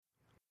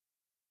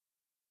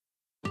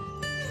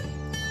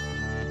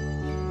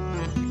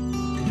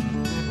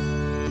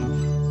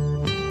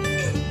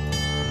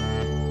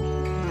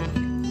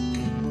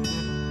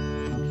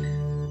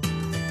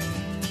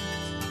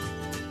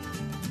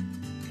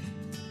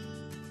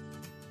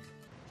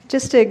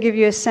Just to give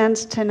you a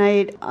sense,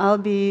 tonight I'll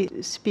be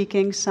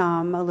speaking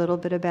a little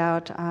bit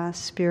about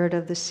spirit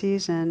of the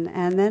season,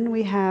 and then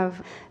we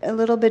have a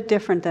little bit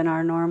different than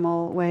our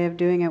normal way of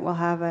doing it. We'll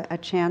have a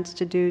chance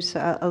to do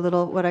a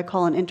little what I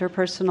call an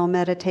interpersonal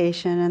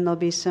meditation, and there'll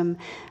be some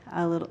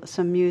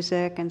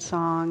music and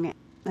song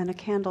and a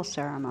candle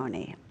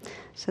ceremony.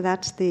 So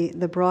that's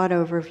the broad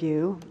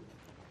overview.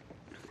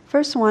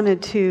 First,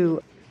 wanted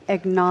to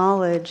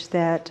acknowledge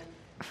that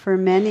for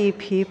many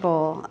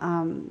people,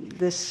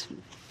 this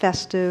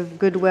festive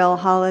goodwill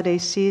holiday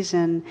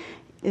season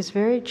is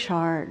very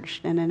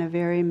charged and in a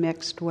very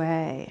mixed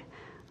way.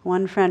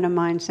 One friend of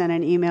mine sent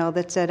an email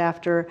that said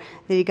after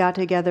that he got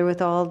together with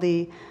all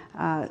the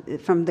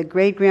from the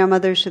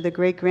great-grandmothers to the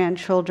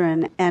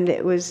great-grandchildren, and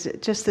it was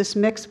just this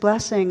mixed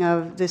blessing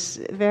of this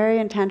very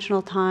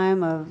intentional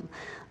time of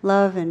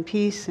love and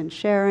peace and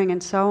sharing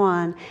and so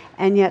on,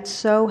 and yet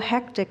so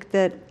hectic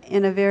that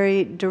in a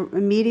very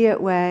immediate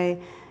way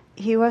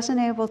he wasn't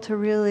able to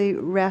really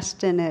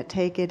rest in it,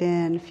 take it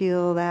in,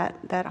 feel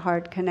that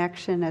hard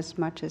connection as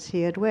much as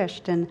he had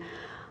wished. And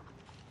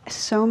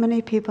so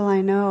many people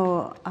I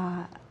know,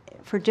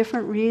 for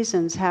different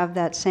reasons, have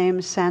that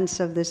same sense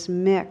of this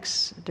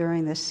mix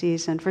during this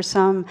season. For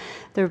some,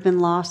 there have been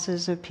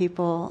losses of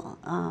people,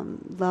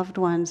 loved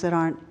ones that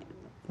aren't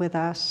with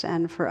us,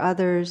 and for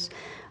others,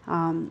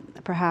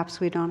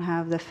 perhaps we don't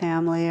have the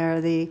family or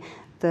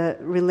the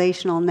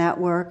relational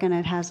network, and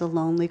it has a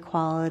lonely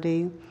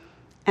quality.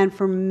 And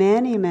for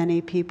many, many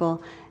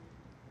people,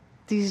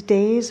 these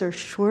days are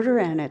shorter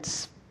and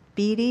it's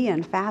speedy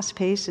and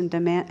fast-paced and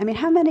demand. I mean,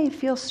 how many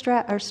feel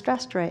are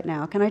stressed right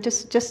now? Can I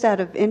just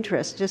out of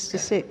interest, just to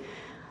see?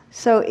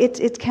 So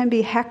it can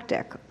be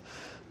hectic.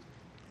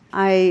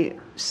 I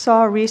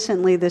saw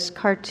recently this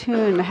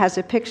cartoon that has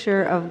a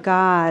picture of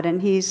God, and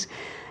he's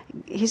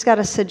got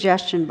a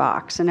suggestion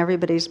box, and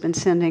everybody's been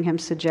sending him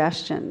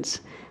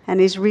suggestions. And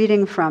he's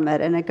reading from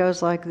it, and it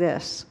goes like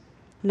this: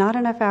 not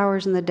enough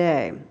hours in the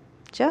day.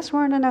 Just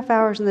weren't enough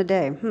hours in the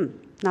day.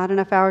 Not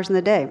enough hours in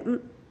the day.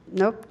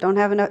 Nope, don't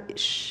have enough.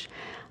 Shh.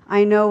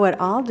 I know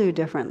what I'll do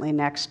differently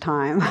next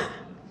time.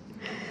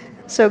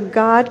 So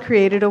God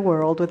created a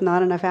world with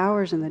not enough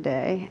hours in the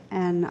day,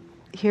 and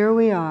here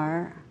we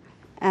are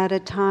at a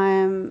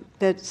time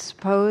that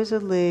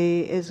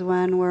supposedly is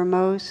when we're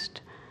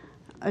most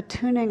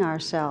attuning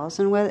ourselves.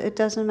 And it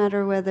doesn't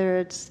matter whether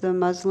it's the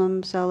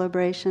Muslim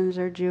celebrations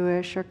or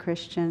Jewish or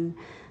Christian,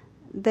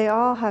 they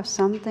all have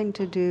something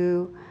to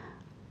do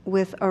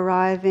with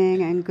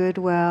arriving and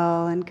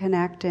goodwill and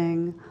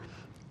connecting.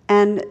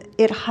 And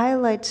it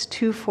highlights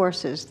two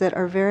forces that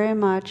are very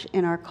much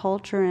in our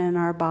culture and in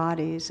our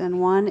bodies. And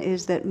one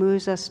is that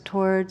moves us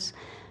towards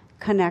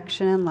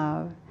connection and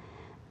love.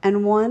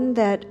 And one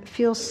that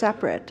feels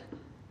separate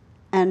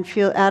and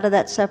out of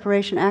that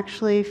separation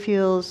actually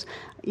feels,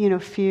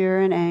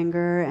 fear and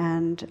anger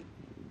and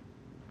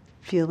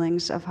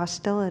feelings of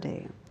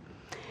hostility.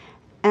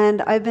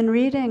 And I've been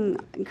reading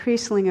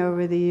increasingly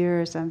over the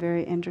years. I'm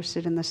very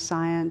interested in the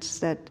science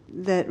that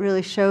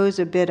really shows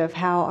a bit of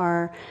how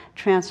our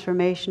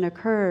transformation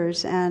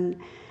occurs. And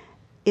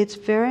it's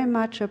very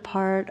much a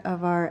part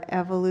of our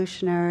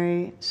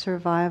evolutionary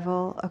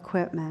survival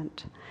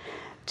equipment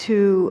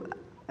to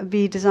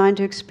be designed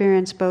to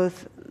experience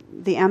both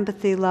the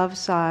empathy, love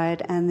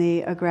side and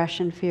the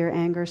aggression, fear,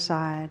 anger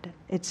side.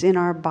 It's in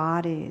our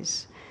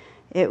bodies.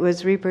 It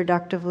was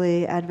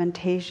reproductively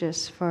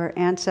advantageous for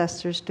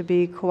ancestors to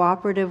be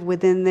cooperative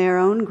within their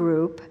own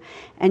group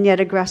and yet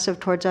aggressive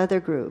towards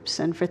other groups.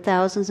 And for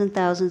thousands and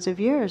thousands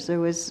of years, there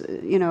was,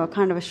 a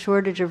kind of a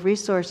shortage of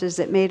resources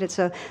that made it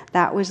so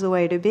that was the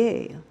way to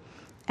be.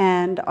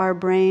 And our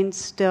brains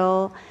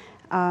still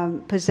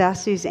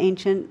possess these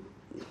ancient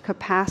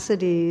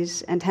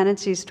capacities and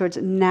tendencies towards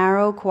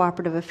narrow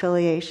cooperative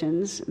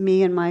affiliations.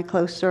 Me and my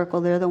close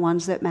circle, they're the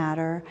ones that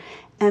matter.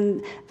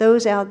 And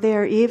those out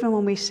there, even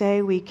when we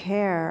say we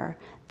care,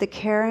 the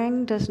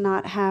caring does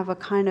not have a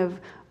kind of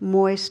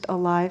moist,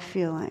 alive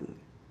feeling.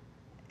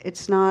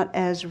 It's not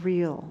as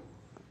real.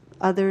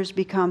 Others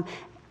become,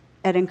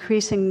 at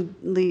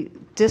increasingly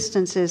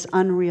distances,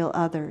 unreal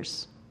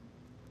others.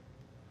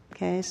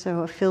 Okay,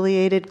 so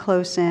affiliated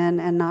close in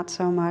and not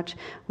so much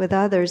with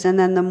others. And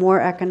then the more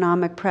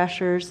economic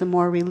pressures, the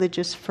more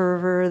religious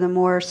fervor, the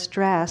more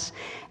stress.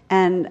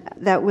 And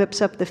that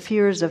whips up the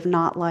fears of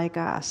not like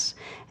us.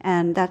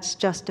 And that's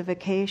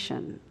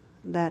justification,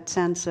 that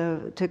sense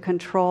of to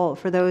control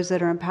for those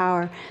that are in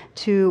power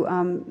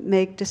to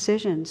make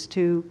decisions,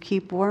 to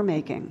keep war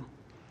making,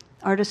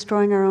 or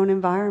destroying our own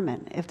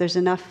environment. If there's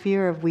enough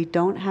fear of we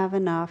don't have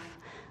enough,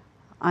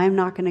 I'm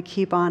not going to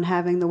keep on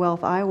having the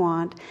wealth I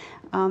want,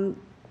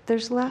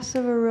 there's less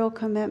of a real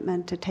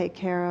commitment to take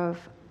care of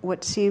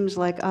what seems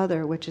like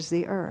other, which is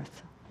the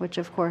earth, which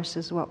of course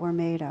is what we're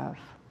made of.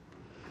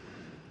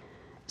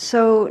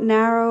 So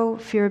narrow,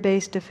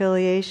 fear-based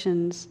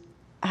affiliations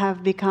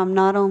have become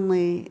not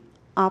only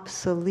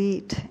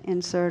obsolete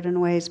in certain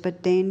ways,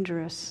 but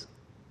dangerous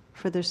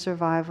for the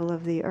survival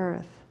of the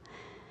earth.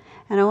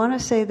 And I want to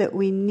say that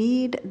we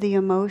need the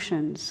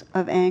emotions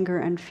of anger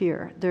and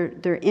fear.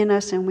 They're in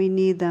us and we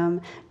need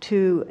them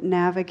to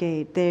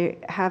navigate. They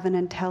have an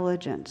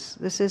intelligence.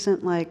 This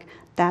isn't like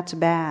that's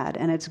bad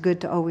and it's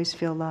good to always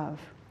feel love.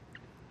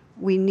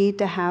 We need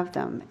to have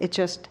them. It's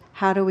just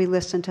how do we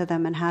listen to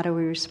them and how do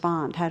we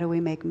respond? How do we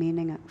make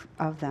meaning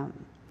of them?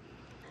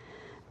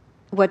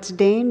 What's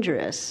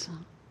dangerous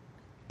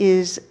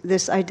is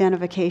this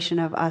identification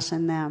of us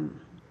and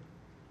them.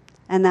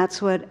 And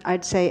that's what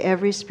I'd say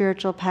every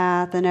spiritual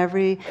path and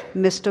every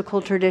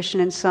mystical tradition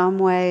in some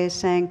way is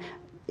saying,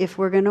 if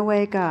we're going to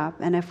wake up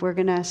and if we're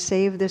going to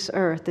save this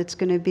earth, it's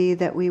going to be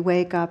that we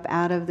wake up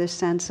out of this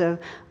sense of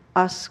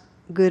us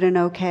good and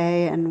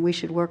okay and we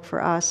should work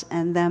for us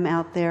and them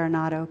out there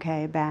not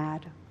okay,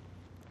 bad.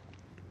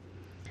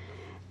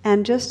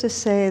 And just to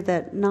say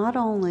that not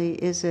only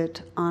is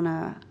it on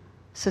a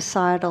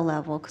societal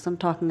level, because I'm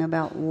talking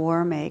about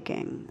war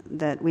making,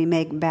 that we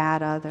make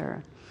bad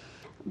other,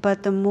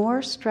 but the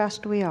more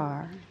stressed we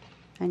are,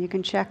 and you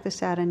can check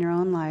this out in your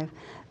own life,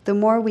 the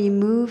more we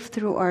move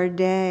through our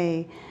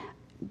day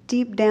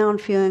deep down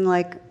feeling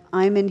like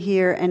I'm in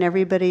here and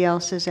everybody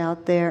else is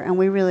out there, and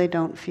we really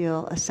don't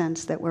feel a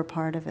sense that we're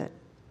part of it.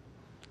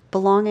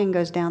 Belonging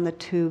goes down the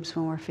tubes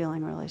when we're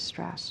feeling really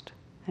stressed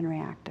and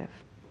reactive.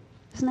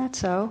 Isn't that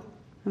so?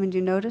 I mean, do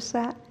you notice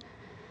that?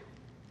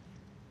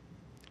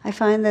 I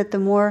find that the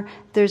more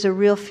there's a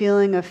real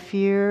feeling of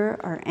fear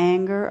or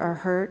anger or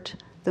hurt,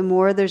 the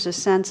more there's a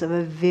sense of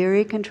a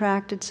very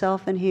contracted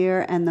self in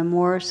here and the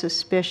more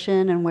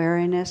suspicion and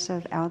wariness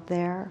of out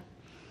there.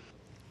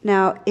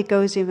 Now, it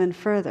goes even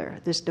further,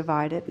 this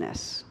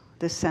dividedness,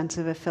 this sense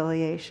of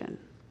affiliation.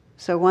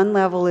 So one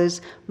level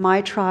is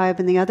my tribe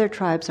and the other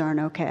tribes aren't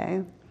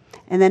okay.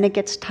 And then it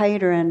gets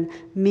tighter and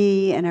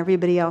me and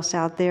everybody else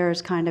out there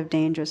is kind of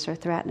dangerous or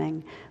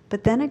threatening.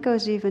 But then it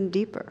goes even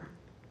deeper.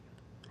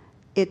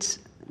 It's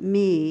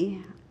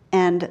me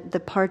and the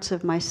parts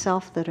of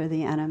myself that are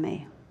the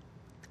enemy.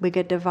 We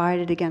get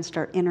divided against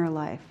our inner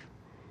life.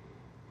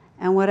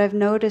 And what I've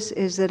noticed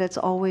is that it's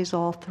always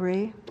all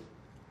three.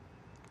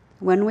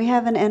 When we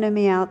have an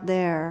enemy out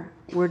there,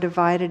 we're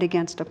divided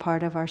against a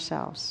part of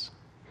ourselves.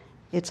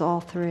 It's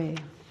all three.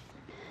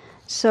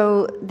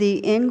 So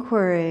the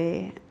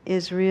inquiry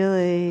is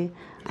really,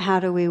 how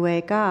do we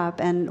wake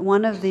up? And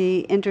one of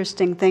the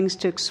interesting things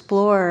to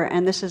explore,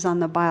 and this is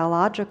on the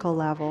biological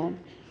level,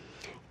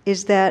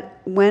 is that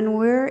when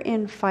we're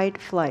in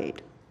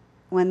fight-flight,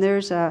 when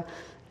there's a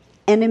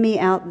enemy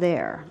out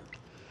there,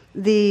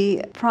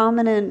 the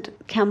prominent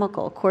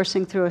chemical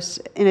coursing through us,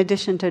 in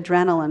addition to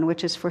adrenaline,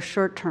 which is for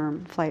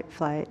short-term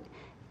flight,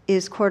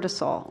 is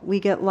cortisol.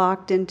 We get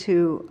locked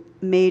into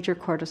major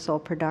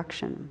cortisol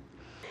production.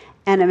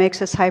 And it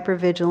makes us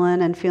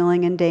hypervigilant and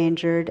feeling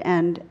endangered.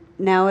 And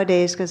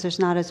nowadays, because there's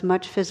not as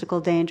much physical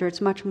danger,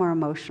 it's much more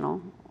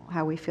emotional,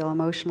 how we feel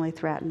emotionally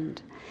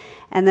threatened.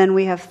 And then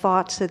we have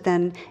thoughts that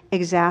then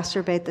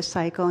exacerbate the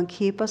cycle and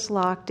keep us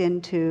locked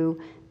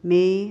into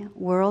me,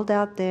 world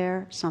out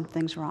there,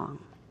 something's wrong.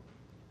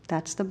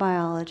 That's the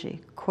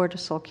biology.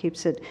 Cortisol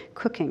keeps it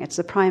cooking. It's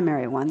the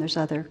primary one. There's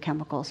other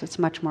chemicals. It's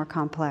much more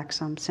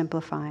complex. I'm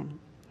simplifying.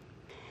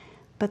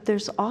 But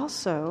there's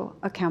also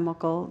a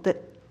chemical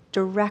that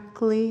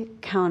directly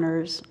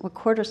counters what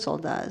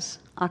cortisol does,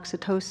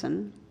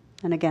 oxytocin.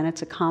 And again,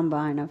 it's a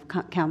combine of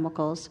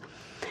chemicals.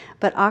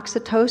 But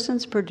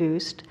oxytocin's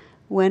produced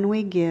when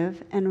we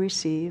give and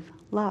receive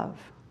love.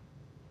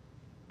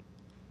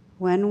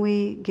 When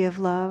we give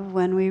love,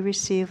 when we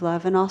receive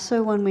love, and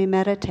also when we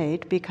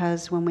meditate,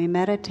 because when we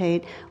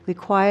meditate, we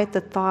quiet the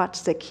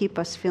thoughts that keep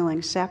us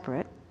feeling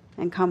separate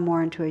and come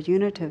more into a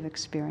unitive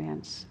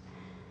experience.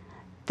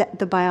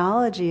 The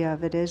biology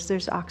of it is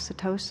there's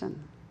oxytocin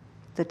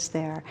that's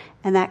there,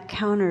 and that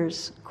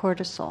counters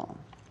cortisol.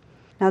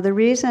 Now, the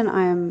reason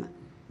I'm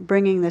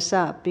bringing this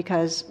up,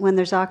 because when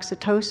there's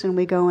oxytocin,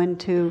 we go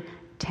into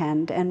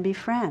tend and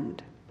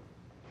befriend.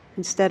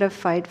 Instead of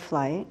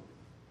fight-flight,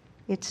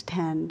 it's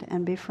tend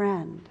and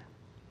befriend.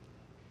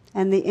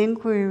 And the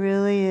inquiry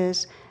really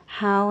is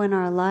how in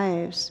our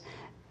lives,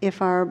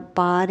 if our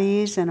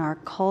bodies and our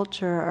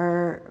culture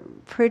are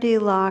pretty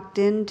locked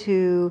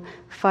into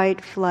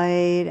fight,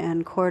 flight,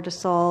 and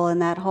cortisol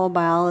and that whole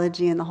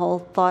biology and the whole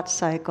thought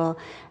cycle,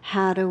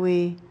 how do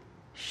we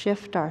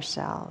shift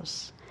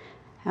ourselves?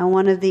 And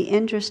one of the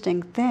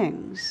interesting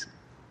things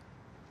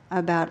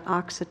about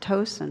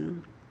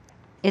oxytocin,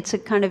 it's a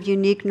kind of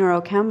unique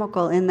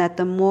neurochemical in that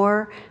the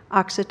more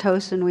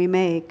oxytocin we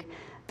make,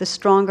 the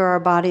stronger our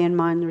body and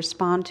mind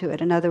respond to it.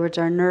 In other words,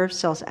 our nerve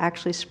cells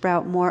actually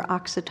sprout more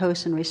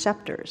oxytocin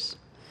receptors.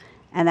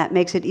 And that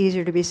makes it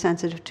easier to be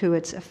sensitive to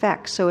its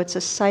effects. So it's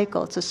a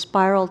cycle, it's a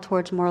spiral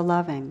towards more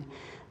loving.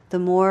 The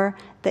more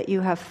that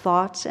you have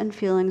thoughts and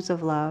feelings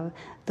of love,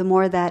 the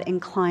more that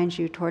inclines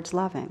you towards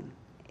loving.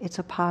 It's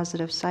a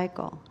positive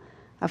cycle.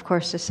 Of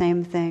course, the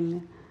same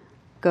thing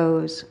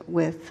goes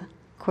with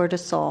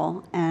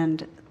cortisol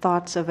and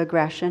thoughts of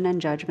aggression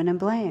and judgment and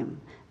blame.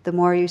 The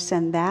more you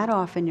send that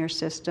off in your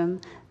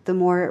system, the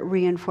more it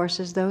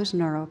reinforces those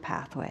neural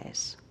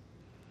pathways.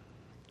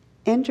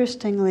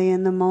 Interestingly,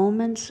 in the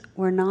moments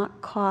we're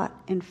not caught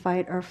in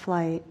fight or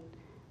flight,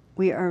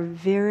 we are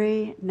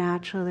very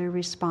naturally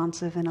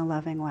responsive in a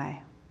loving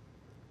way.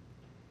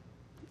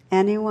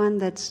 Anyone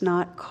that's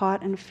not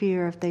caught in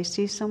fear, if they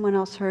see someone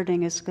else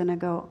hurting, is going to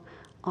go,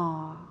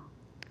 aw,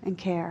 and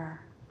care.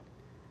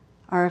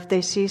 Or if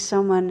they see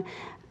someone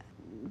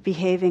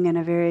behaving in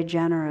a very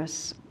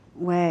generous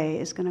way,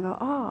 is going to go,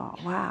 oh,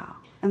 wow.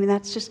 I mean,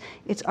 that's just,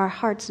 it's our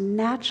hearts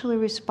naturally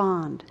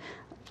respond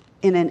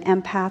in an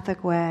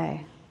empathic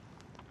way.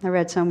 I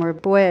read somewhere,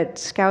 boy at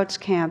Scouts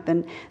camp,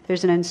 and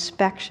there's an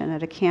inspection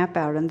at a camp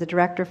out, and the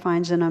director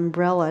finds an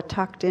umbrella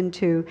tucked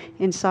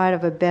inside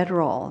of a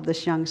bedroll of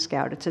this young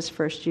scout. It's his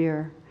first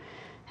year.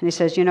 And he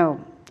says,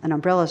 an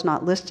umbrella is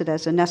not listed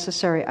as a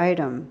necessary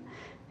item.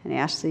 And he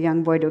asks the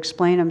young boy to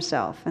explain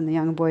himself, and the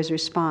young boy's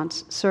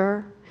response,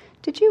 sir,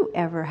 did you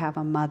ever have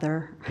a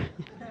mother?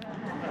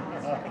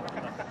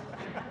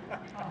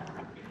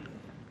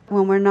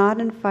 When we're not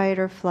in fight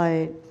or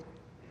flight,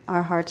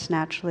 our hearts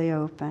naturally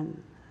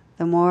open.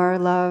 The more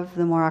love,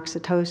 the more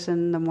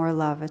oxytocin, the more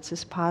love. It's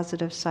this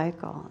positive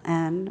cycle,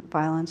 and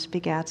violence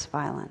begets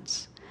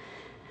violence.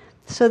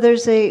 So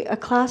there's a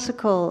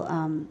classical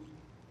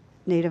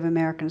Native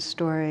American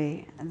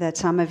story that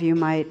some of you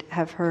might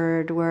have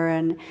heard, where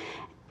an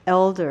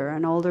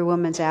older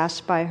woman's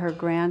asked by her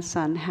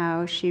grandson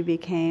how she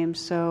became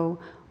so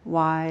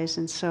wise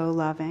and so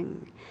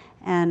loving.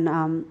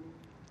 And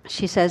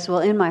she says, well,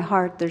 in my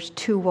heart there's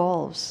two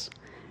wolves,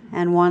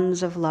 and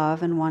one's of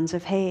love and one's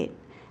of hate.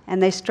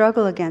 And they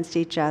struggle against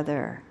each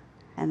other.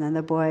 And then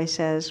the boy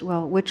says,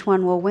 well, which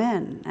one will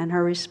win? And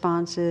her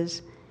response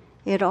is,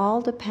 it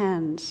all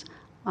depends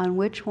on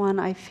which one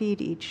I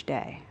feed each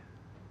day.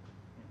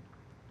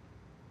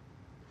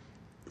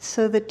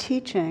 So the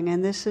teaching,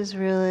 and this is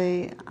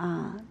really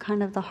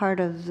kind of the heart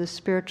of the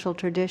spiritual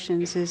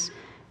traditions, is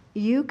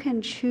you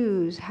can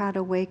choose how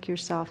to wake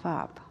yourself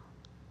up.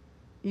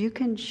 You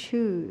can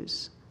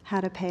choose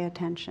how to pay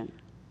attention.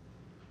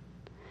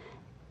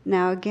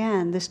 Now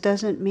again, this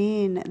doesn't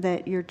mean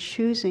that you're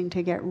choosing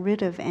to get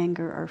rid of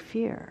anger or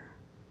fear.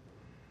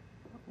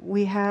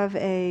 We have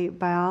a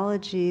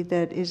biology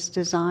that is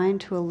designed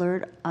to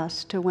alert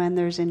us to when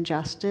there's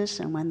injustice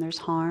and when there's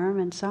harm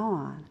and so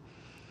on.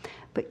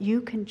 But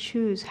you can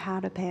choose how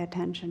to pay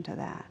attention to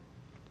that.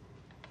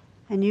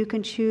 And you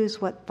can choose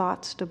what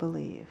thoughts to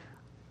believe.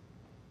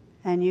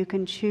 And you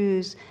can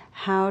choose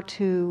how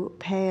to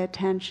pay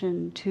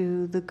attention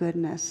to the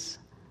goodness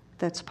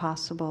that's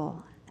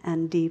possible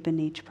and deep in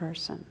each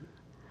person.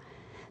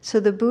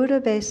 So the Buddha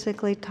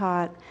basically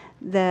taught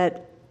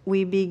that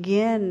we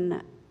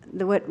begin,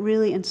 what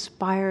really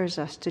inspires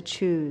us to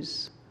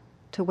choose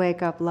to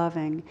wake up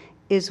loving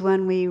is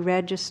when we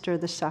register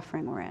the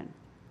suffering we're in.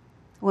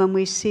 When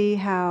we see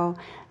how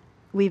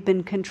we've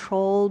been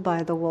controlled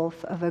by the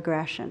wolf of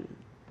aggression,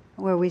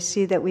 where we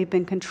see that we've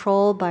been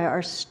controlled by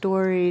our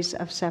stories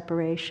of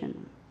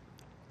separation.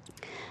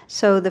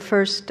 So the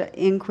first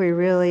inquiry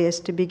really is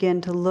to begin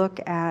to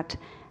look at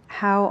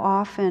how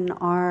often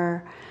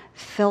our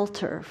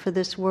filter for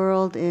this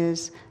world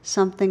is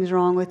something's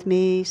wrong with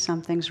me,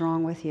 something's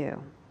wrong with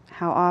you.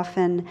 How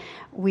often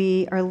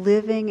we are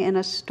living in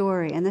a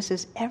story, and this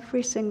is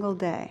every single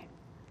day,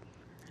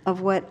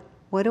 of what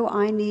do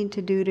I need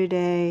to do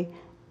today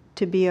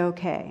to be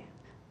okay,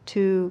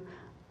 to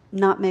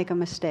not make a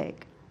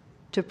mistake,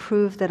 to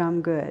prove that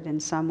I'm good in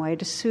some way,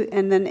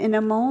 and then in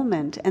a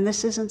moment, and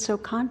this isn't so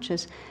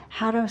conscious,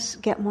 how to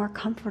get more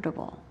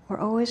comfortable. We're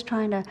always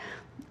trying to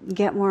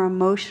get more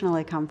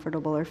emotionally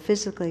comfortable or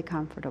physically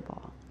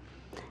comfortable.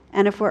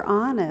 And if we're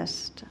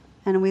honest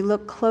and we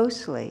look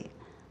closely,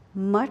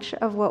 much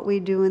of what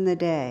we do in the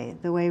day,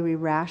 the way we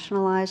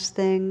rationalize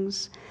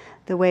things,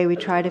 the way we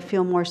try to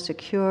feel more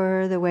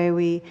secure, the way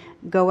we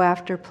go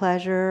after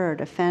pleasure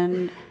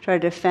or try to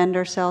defend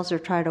ourselves or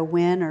try to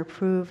win or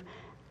prove,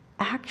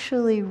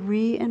 actually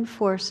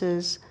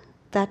reinforces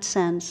that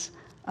sense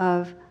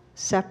of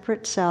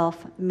separate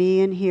self,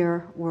 me in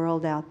here,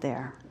 world out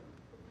there.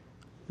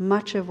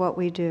 Much of what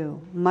we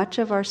do, much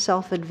of our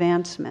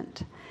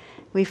self-advancement,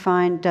 we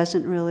find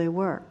doesn't really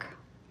work.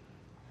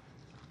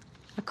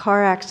 A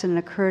car accident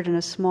occurred in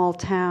a small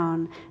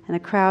town, and a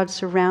crowd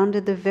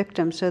surrounded the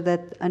victim so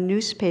that a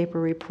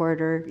newspaper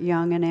reporter,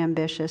 young and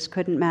ambitious,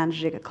 couldn't manage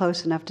to get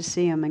close enough to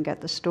see him and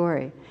get the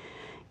story.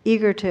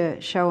 Eager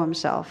to show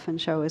himself and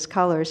show his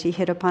colors, he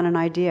hit upon an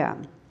idea.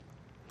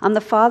 "I'm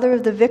the father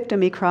of the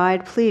victim," he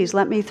cried. "Please,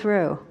 let me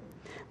through."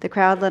 The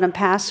crowd let him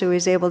pass, so he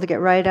was able to get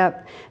right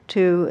up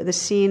to the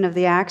scene of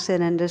the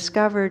accident and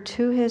discovered,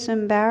 to his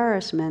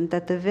embarrassment,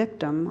 that the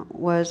victim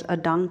was a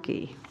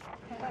donkey.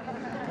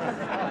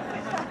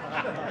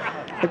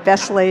 The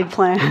best laid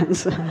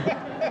plans.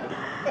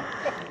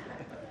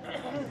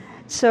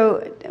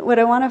 So what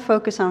I want to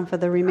focus on for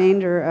the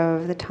remainder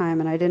of the time,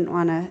 and I didn't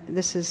want to,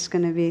 this is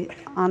going to be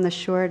on the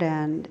short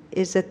end,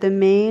 is that the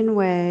main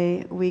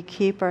way we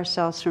keep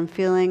ourselves from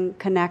feeling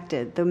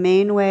connected, the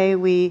main way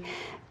we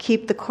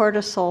keep the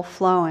cortisol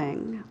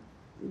flowing,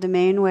 the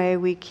main way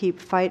we keep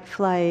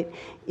fight-flight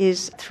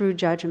is through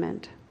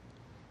judgment.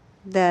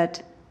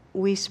 That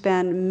we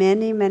spend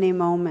many, many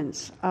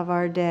moments of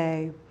our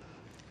day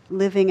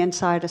living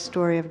inside a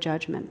story of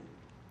judgment.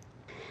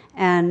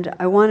 And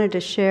I wanted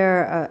to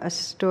share a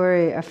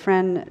story, a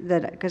friend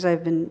because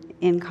I've been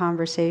in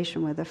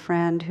conversation with a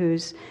friend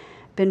who's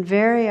been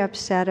very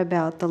upset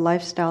about the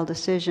lifestyle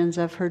decisions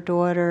of her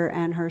daughter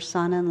and her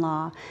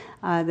son-in-law.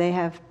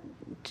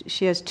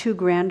 She has 2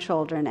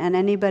 grandchildren, and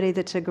anybody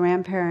that's a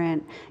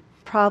grandparent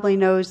probably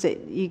knows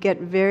that you get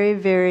very,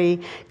 very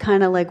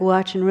kind of like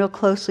watching real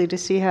closely to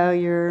see how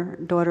your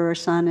daughter or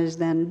son is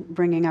then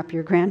bringing up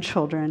your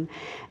grandchildren.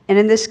 And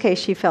in this case,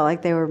 she felt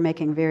like they were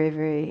making very,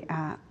 very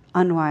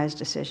unwise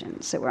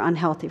decisions that were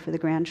unhealthy for the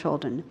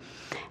grandchildren.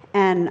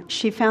 And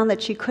she found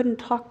that she couldn't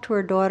talk to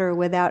her daughter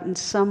without in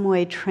some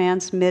way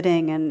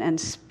transmitting and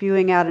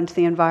spewing out into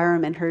the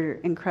environment her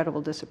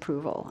incredible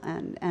disapproval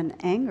and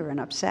anger and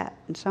upset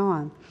and so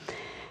on.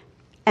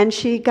 And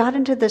she got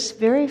into this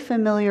very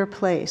familiar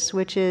place,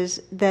 which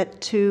is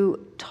that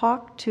to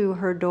talk to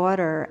her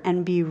daughter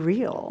and be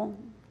real,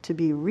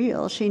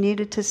 she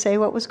needed to say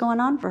what was going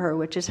on for her,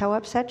 which is how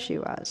upset she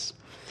was.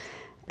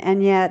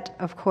 And yet,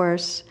 of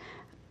course,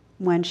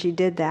 when she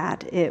did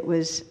that, it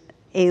was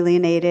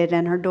alienated,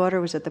 and her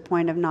daughter was at the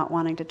point of not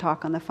wanting to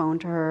talk on the phone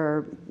to her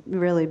or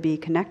really be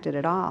connected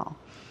at all.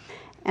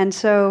 And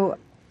so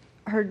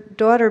her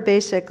daughter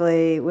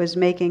basically was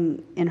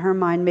in her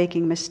mind,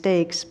 making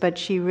mistakes, but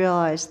she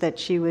realized that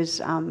she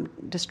was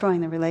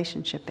destroying the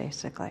relationship,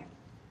 basically.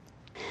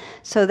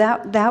 So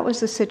that was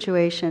the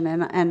situation,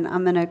 and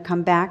I'm going to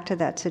come back to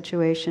that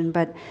situation,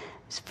 but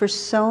for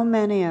so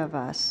many of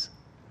us,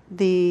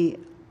 the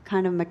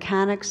kind of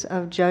mechanics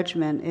of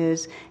judgment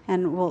is,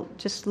 and we'll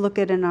just look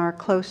at in our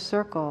close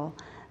circle,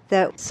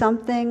 that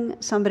something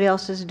somebody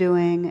else is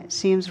doing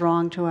seems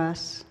wrong to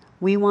us.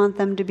 We want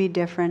them to be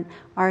different.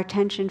 Our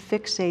attention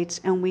fixates,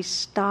 and we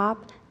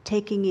stop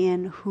taking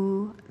in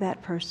who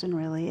that person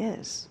really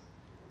is.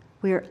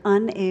 We are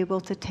unable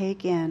to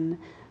take in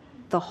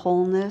the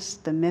wholeness,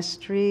 the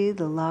mystery,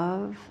 the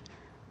love,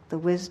 the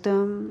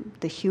wisdom,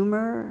 the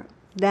humor,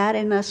 that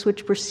in us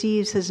which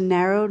perceives has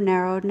narrowed.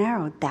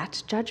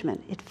 That's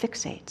judgment. It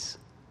fixates.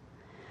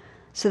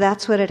 So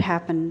that's what had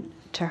happened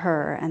to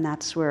her, and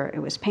that's where it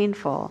was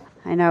painful.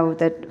 I know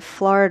that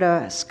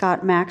Florida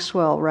Scott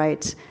Maxwell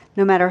writes,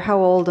 no matter how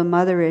old a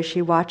mother is,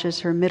 she watches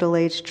her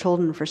middle-aged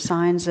children for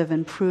signs of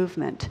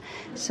improvement.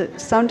 So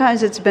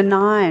sometimes it's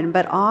benign,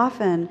 but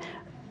often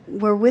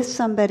we're with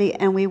somebody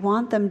and we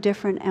want them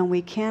different and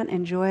we can't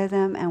enjoy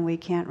them and we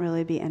can't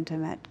really be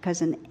intimate.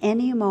 Because in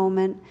any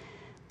moment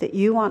that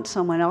you want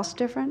someone else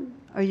different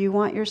or you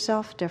want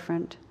yourself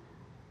different,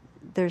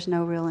 there's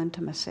no real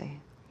intimacy.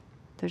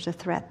 There's a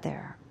threat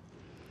there.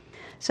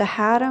 So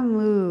how to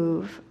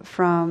move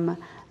from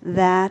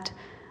that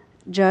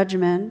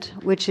judgment,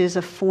 which is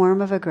a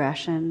form of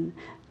aggression,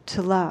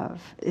 to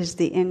love is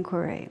the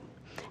inquiry.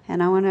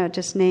 And I want to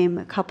just name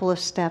a couple of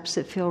steps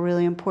that feel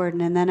really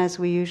important. And then, as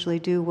we usually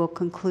do, we'll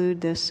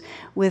conclude this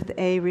with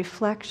a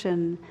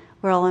reflection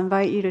where I'll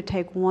invite you to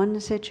take one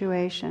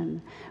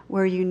situation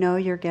where you know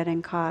you're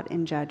getting caught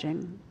in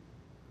judging.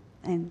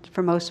 And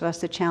for most of us,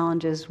 the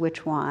challenge is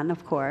which one,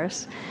 of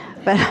course.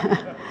 But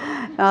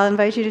I'll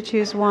invite you to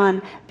choose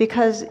one,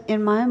 because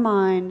in my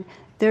mind,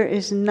 there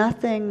is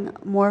nothing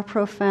more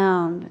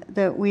profound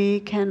that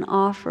we can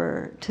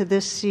offer to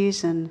this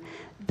season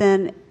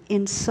than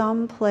in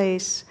some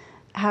place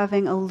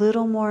having a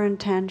little more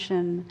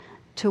intention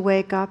to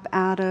wake up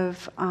out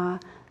of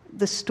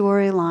the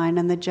storyline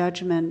and the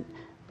judgment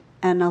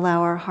and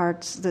allow our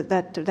hearts,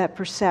 that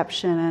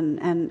perception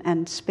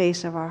and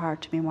space of our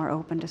heart to be more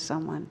open to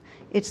someone.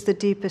 It's the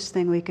deepest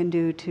thing we can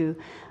do to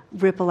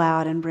ripple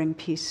out and bring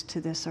peace to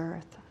this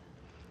earth.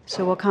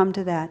 So we'll come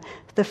to that.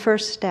 The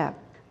first step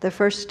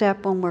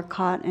when we're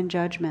caught in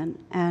judgment,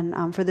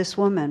 and for this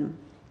woman,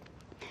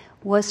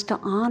 was to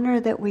honor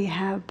that we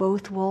have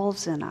both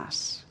wolves in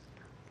us.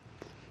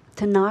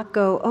 To not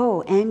go,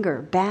 oh,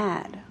 anger,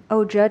 bad.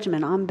 Oh,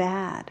 judgment, I'm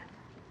bad.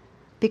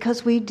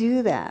 Because we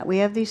do that. We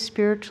have these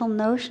spiritual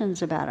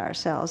notions about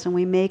ourselves, and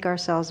we make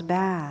ourselves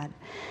bad.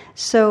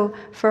 So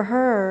for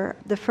her,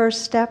 the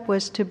first step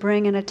was to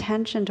bring an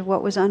attention to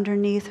what was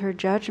underneath her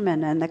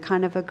judgment and the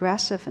kind of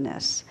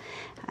aggressiveness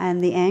and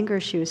the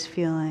anger she was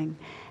feeling.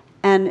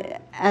 And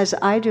as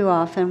I do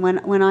often,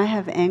 when I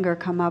have anger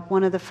come up,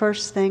 one of the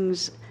first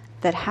things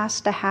that has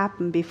to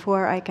happen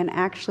before I can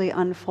actually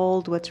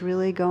unfold what's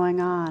really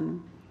going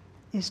on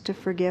is to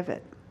forgive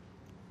it.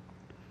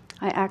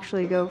 I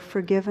actually go,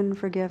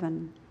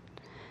 forgiven.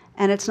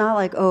 And it's not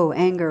like, oh,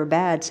 anger,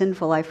 bad,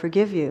 sinful, I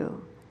forgive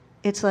you.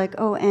 It's like,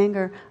 oh,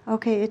 anger,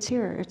 okay, it's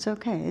here, it's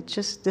okay. It's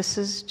just, this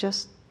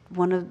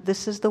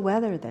is the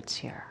weather that's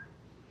here.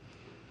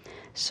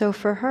 So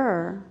for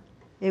her,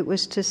 it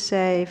was to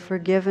say,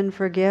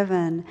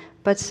 forgiven,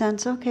 but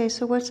sense, okay,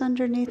 so what's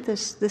underneath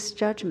this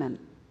judgment?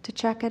 To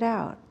check it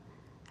out.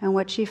 And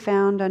what she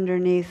found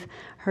underneath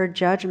her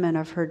judgment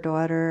of her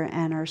daughter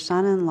and her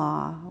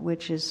son-in-law,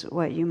 which is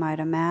what you might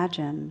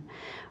imagine,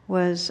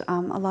 was a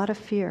lot of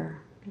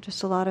fear.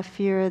 Just a lot of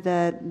fear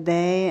that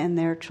they and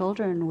their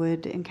children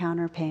would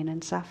encounter pain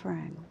and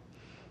suffering.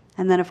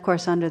 And then, of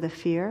course, under the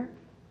fear,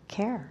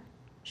 care.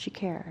 She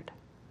cared.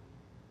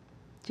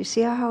 Do you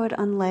see how it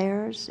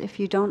unlayers? If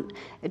you don't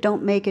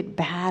make it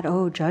bad,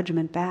 oh,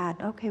 judgment,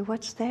 bad. Okay,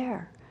 what's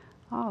there?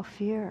 Oh,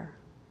 fear.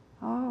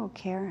 Oh,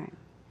 caring.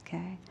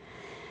 Okay.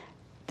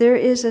 There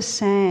is a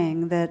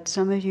saying that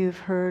some of you have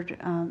heard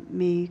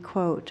me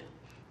quote,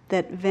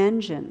 that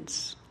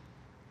vengeance,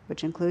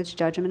 which includes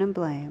judgment and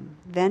blame,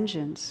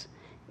 vengeance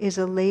is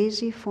a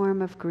lazy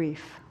form of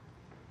grief.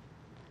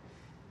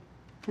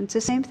 And it's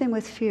the same thing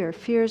with fear.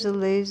 Fear is a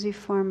lazy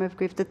form of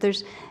grief.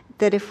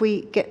 That if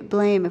we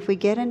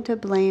get into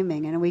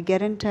blaming and we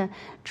get into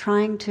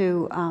trying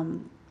to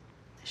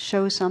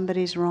show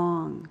somebody's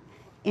wrong,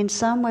 in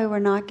some way we're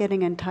not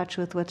getting in touch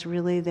with what's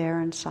really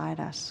there inside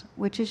us,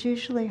 which is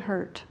usually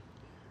hurt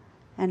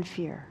and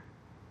fear.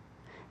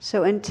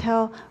 So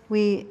until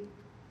we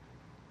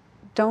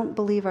don't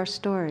believe our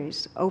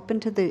stories, open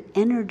to the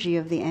energy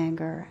of the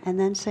anger, and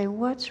then say,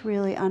 what's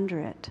really under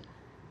it?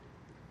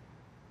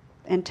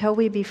 Until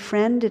we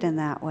befriend it in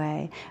that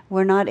way,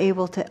 we're not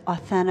able to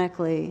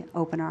authentically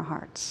open our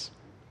hearts.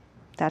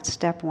 That's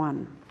step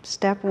one.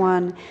 Step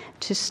one,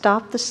 to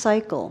stop the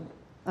cycle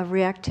of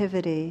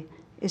reactivity,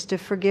 is to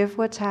forgive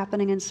what's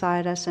happening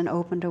inside us and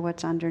open to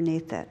what's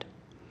underneath it.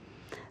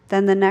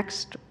 Then the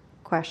next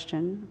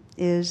question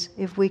is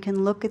if we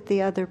can look at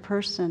the other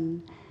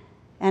person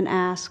and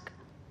ask,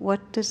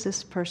 what does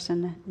this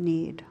person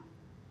need?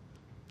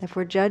 If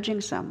we're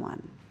judging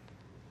someone,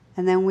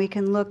 and then we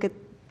can look at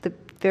the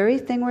very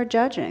thing we're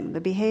judging, the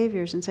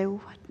behaviors, and say,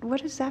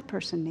 what does that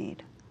person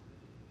need?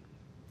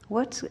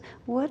 What's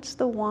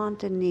the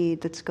want and need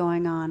that's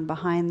going on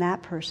behind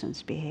that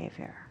person's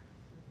behavior?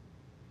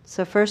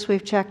 So first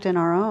we've checked in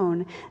our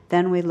own,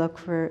 then we look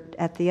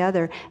at the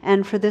other.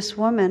 And for this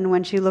woman,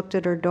 when she looked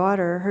at her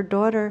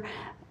daughter,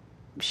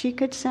 she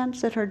could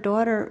sense that her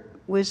daughter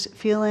was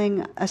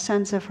feeling a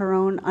sense of her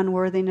own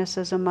unworthiness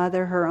as a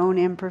mother, her own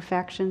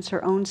imperfections,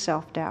 her own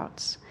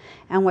self-doubts.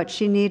 And what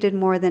she needed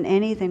more than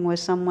anything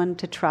was someone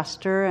to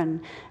trust her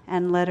and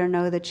let her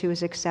know that she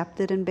was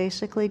accepted and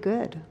basically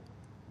good.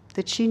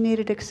 That she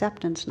needed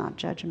acceptance, not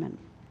judgment.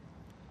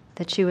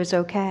 That she was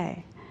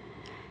okay.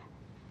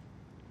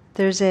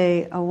 There's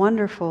a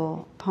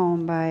wonderful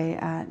poem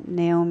by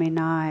Naomi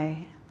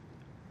Nye.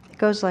 It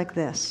goes like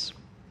this.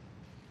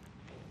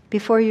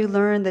 Before you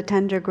learn the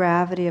tender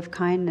gravity of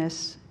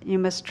kindness, you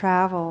must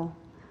travel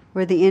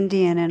where the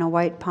Indian in a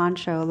white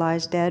poncho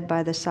lies dead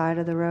by the side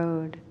of the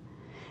road.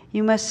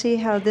 You must see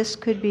how this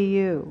could be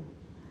you,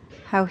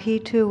 how he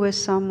too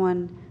was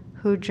someone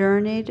who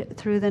journeyed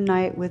through the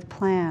night with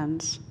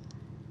plans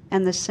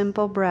and the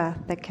simple breath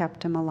that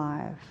kept him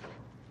alive.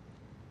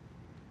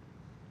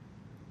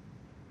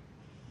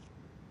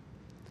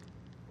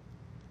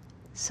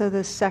 So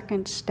the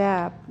second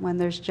step when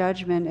there's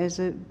judgment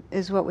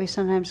is what we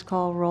sometimes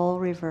call role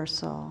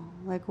reversal.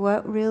 Like,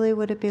 what really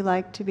would it be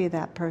like to be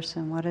that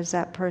person? What does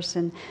that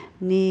person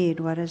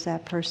need? What is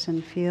that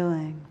person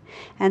feeling?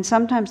 And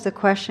sometimes the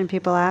question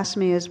people ask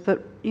me is,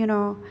 but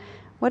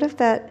what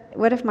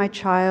if my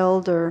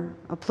child or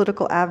a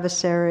political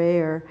adversary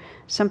or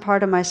some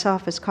part of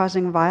myself is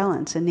causing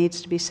violence and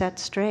needs to be set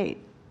straight?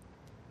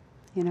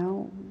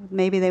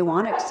 Maybe they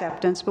want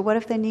acceptance, but what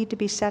if they need to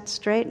be set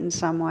straight in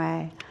some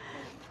way?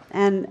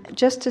 And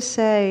just to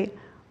say,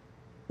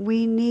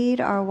 we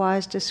need our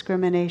wise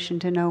discrimination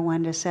to know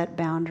when to set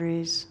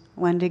boundaries,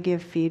 when to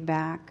give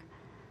feedback.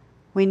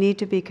 We need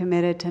to be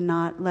committed to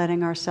not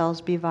letting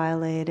ourselves be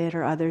violated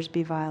or others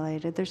be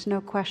violated. There's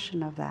no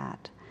question of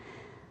that.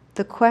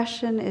 The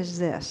question is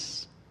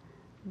this,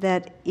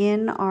 that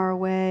in our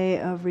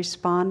way of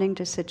responding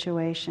to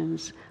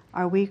situations,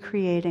 are we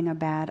creating a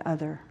bad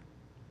other?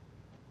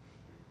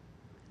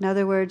 In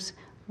other words,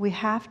 we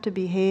have to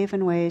behave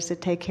in ways that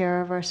take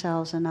care of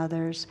ourselves and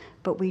others,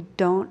 but we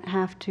don't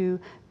have to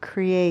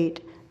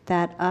create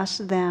that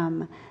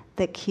us-them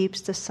that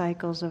keeps the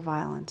cycles of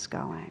violence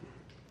going.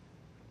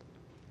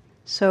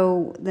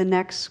 So the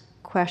next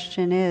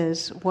question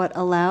is, what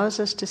allows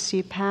us to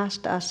see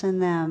past us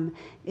and them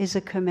is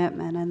a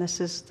commitment, and this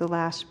is the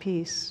last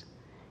piece,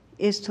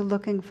 is to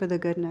looking for the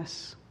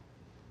goodness.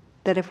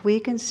 That if we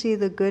can see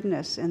the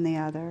goodness in the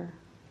other,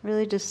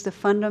 really just the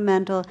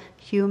fundamental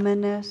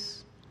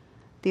humanness,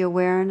 the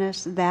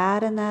awareness,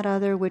 that and that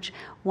other which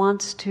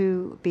wants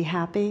to be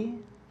happy,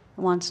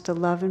 wants to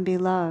love and be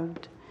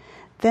loved,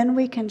 then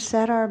we can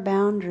set our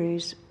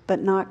boundaries but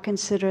not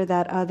consider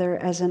that other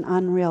as an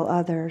unreal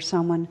other,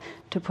 someone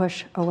to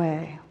push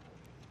away.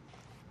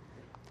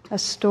 A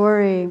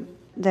story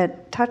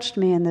that touched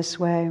me in this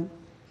way,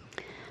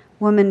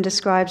 woman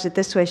describes it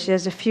this way. She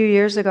says, a few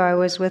years ago I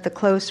was with a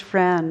close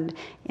friend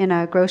in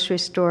a grocery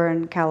store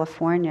in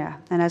California,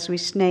 and as we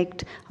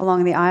snaked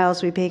along the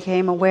aisles, we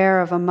became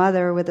aware of a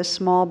mother with a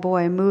small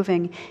boy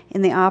moving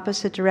in the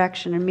opposite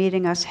direction and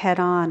meeting us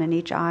head-on in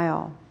each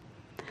aisle.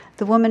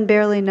 The woman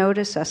barely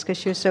noticed us because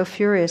she was so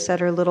furious at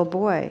her little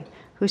boy,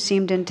 who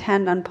seemed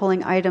intent on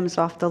pulling items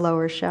off the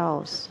lower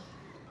shelves.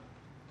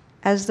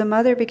 As the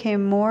mother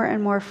became more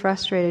and more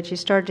frustrated, she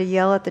started to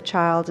yell at the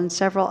child, and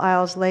several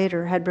aisles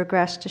later had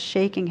progressed to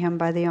shaking him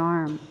by the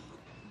arm.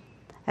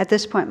 At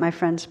this point, my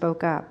friend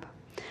spoke up.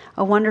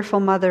 A wonderful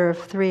mother of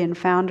 3 and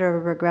founder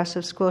of a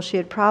progressive school, she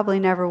had probably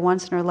never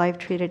once in her life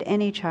treated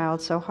any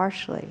child so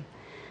harshly.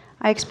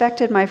 I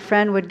expected my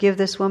friend would give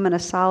this woman a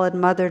solid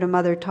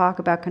mother-to-mother talk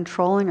about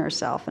controlling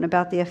herself and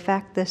about the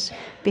effect this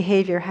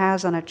behavior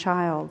has on a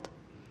child.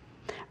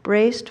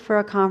 Braced for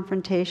a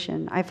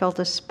confrontation, I felt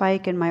a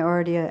spike in my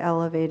already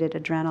elevated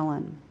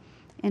adrenaline.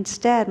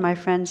 Instead, my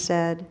friend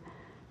said,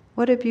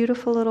 "What a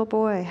beautiful little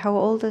boy. How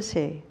old is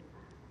he?"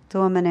 The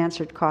woman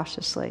answered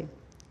cautiously,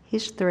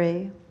 "He's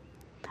 3.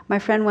 My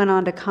friend went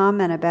on to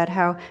comment about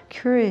how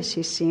curious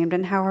he seemed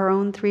and how her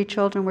own 3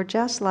 children were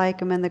just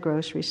like him in the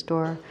grocery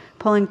store,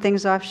 pulling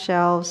things off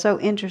shelves, so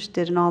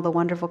interested in all the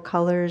wonderful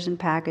colors and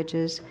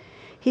packages.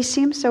 He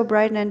seemed so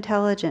bright and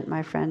intelligent,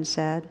 my friend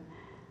said.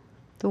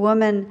 The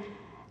woman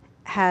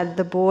had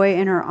the boy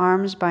in her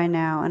arms by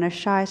now, and a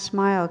shy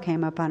smile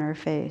came up on her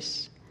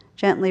face.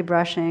 Gently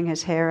brushing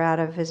his hair out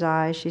of his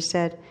eyes, she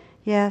said,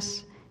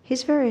 "Yes,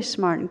 he's very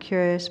smart and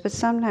curious, but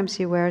sometimes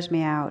he wears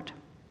me out."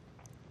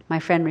 My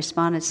friend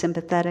responded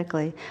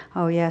sympathetically,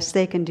 "Oh yes,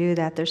 they can do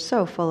that. They're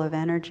so full of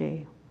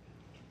energy."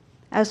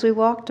 As we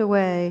walked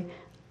away,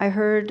 I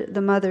heard the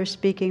mother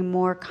speaking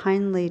more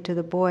kindly to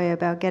the boy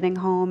about getting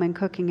home and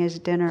cooking his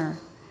dinner.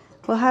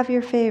 "We'll have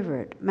your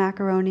favorite,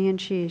 macaroni and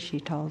cheese," she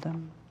told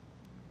him.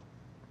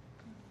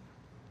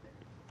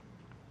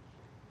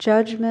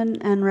 Judgment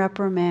and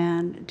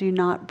reprimand do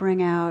not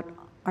bring out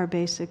our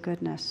basic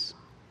goodness.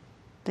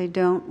 They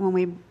don't when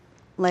we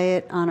lay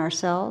it on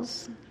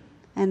ourselves,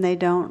 and they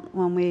don't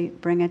when we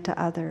bring it to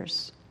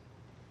others.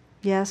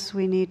 Yes,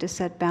 we need to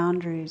set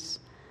boundaries,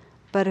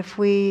 but if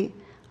we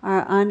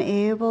are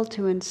unable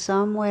to in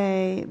some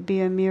way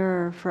be a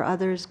mirror for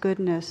others'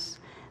 goodness,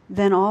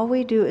 then all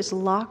we do is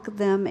lock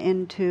them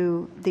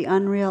into the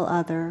unreal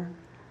other,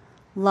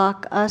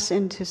 lock us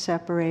into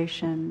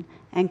separation,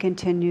 and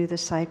continue the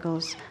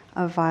cycles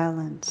of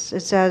violence.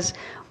 It's as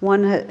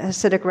one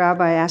Hasidic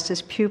rabbi asked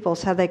his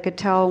pupils how they could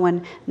tell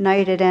when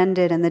night had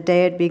ended and the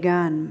day had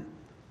begun.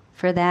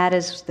 For that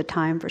is the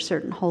time for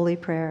certain holy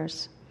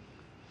prayers.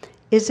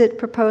 "Is it,"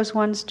 proposed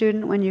one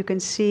student, "when you can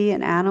see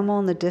an animal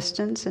in the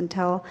distance and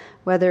tell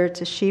whether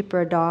it's a sheep or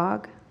a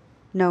dog?"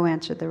 "No,"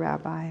 answered the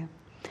rabbi.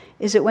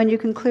 "Is it when you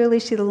can clearly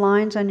see the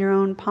lines on your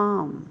own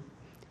palm?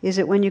 Is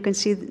it when you can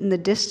see in the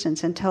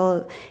distance and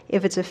tell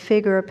if it's a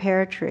fig or a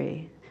pear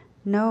tree?"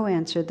 "No,"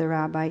 answered the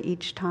rabbi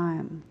each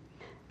time.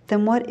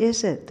 "Then what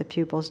is it?" the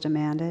pupils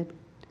demanded.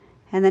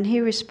 And then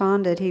he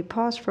responded, he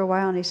paused for a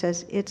while and he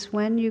says, "It's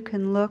when you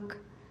can look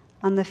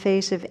on the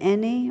face of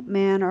any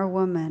man or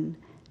woman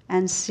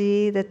and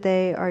see that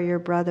they are your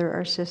brother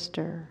or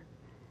sister.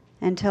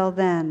 Until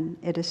then,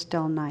 it is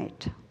still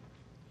night."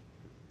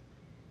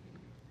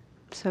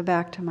 So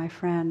back to my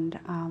friend,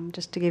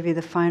 just to give you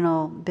the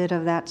final bit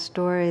of that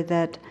story,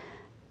 that,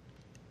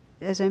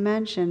 as I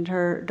mentioned,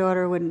 her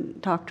daughter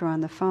wouldn't talk to her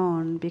on the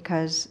phone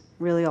because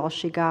really all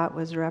she got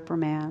was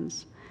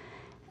reprimands.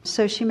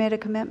 So she made a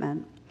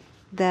commitment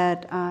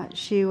that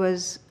she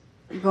was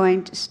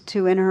going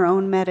to, in her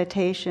own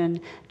meditation,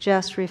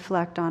 just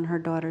reflect on her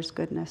daughter's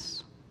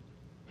goodness.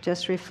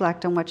 Just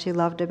reflect on what she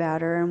loved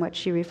about her, and what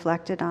she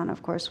reflected on,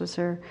 of course, was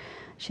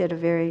she had a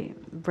very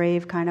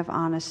brave kind of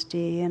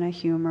honesty and a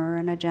humor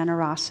and a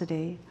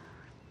generosity.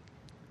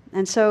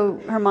 And so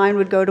her mind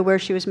would go to where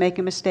she was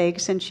making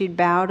mistakes, and she'd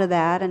bow to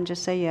that and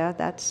just say, "Yeah,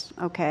 that's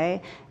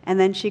okay." And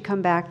then she'd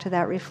come back to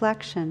that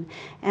reflection.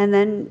 And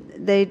then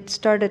they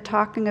started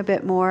talking a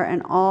bit more,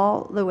 and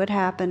all that would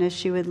happen is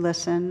she would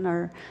listen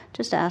or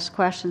just ask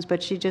questions,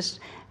 but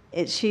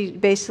she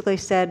basically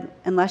said,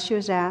 unless she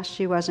was asked,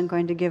 she wasn't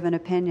going to give an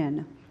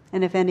opinion.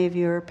 And if any of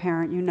you are a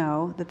parent, you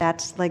know that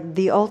that's like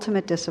the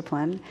ultimate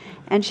discipline.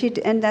 And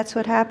that's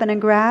what happened.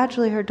 And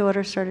gradually her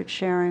daughter started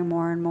sharing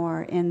more and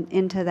more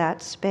into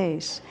that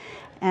space.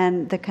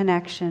 And the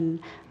connection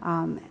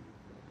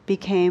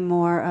became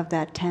more of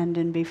that tend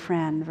and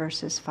befriend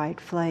versus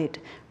fight-flight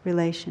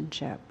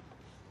relationship.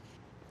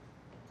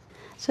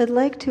 So I'd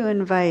like to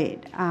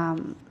invite,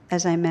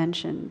 as I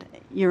mentioned,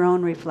 your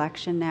own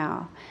reflection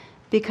now.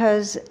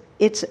 Because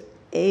if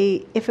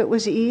it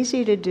was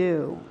easy to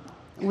do,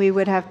 we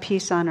would have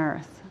peace on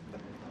earth.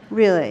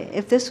 Really,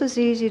 if this was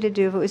easy to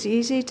do, if it was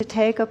easy to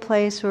take a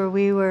place where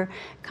we were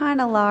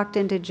kind of locked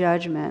into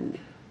judgment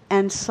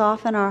and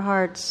soften our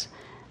hearts,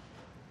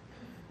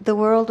 the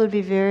world would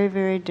be very,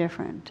 very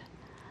different.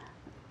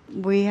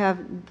 We have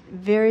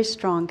very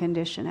strong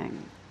conditioning.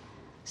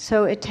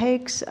 So it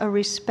takes a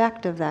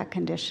respect of that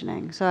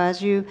conditioning. So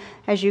as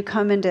you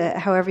come into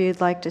however you'd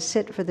like to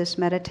sit for this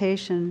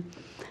meditation,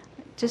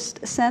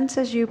 just sense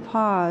as you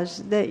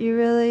pause that you're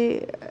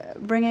really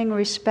bringing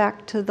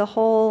respect to the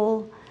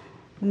whole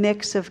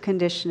mix of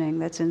conditioning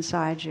that's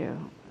inside you.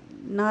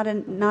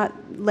 Not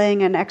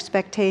laying an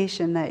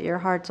expectation that your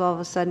heart's all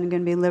of a sudden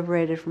going to be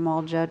liberated from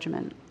all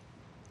judgment.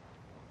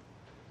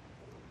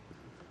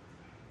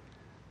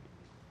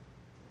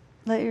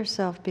 Let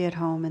yourself be at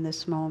home in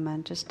this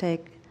moment. Just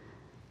take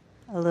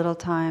a little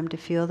time to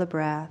feel the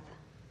breath.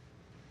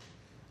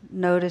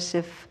 Notice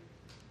if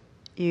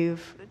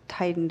you've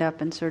tightened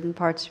up in certain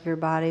parts of your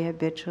body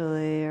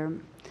habitually, or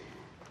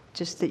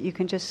just that you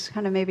can just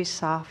kind of maybe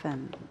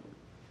soften.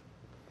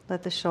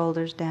 Let the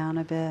shoulders down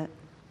a bit.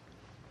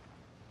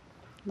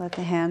 Let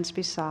the hands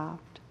be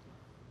soft.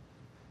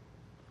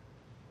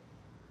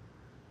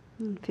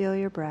 And feel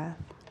your breath.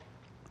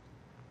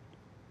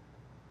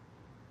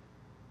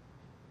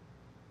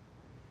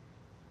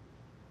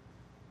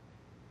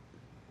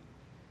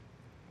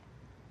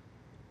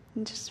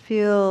 And just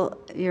feel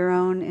your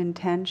own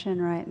intention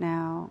right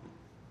now,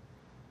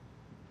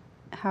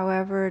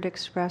 however it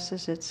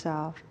expresses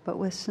itself, but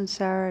with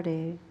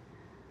sincerity,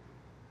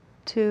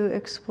 to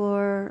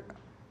explore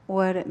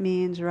what it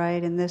means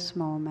right in this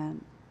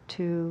moment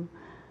to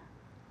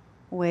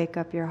wake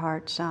up your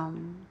heart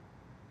some,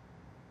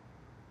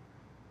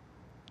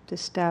 to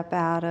step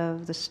out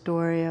of the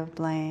story of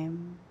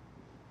blame,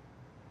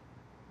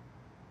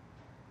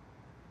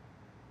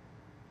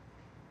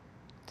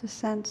 to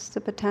sense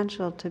the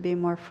potential to be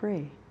more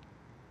free.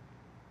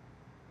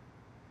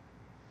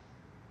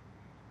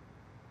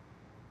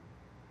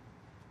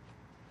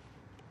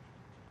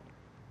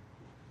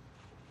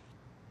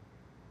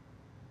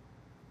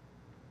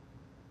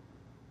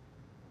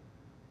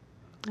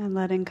 And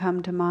letting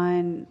come to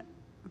mind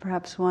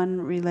perhaps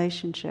one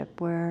relationship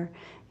where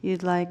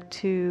you'd like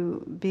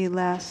to be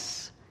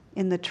less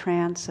in the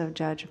trance of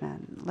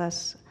judgment,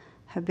 less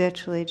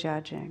habitually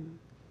judging.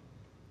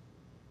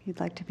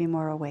 You'd like to be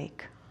more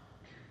awake.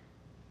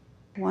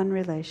 One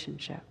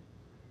relationship.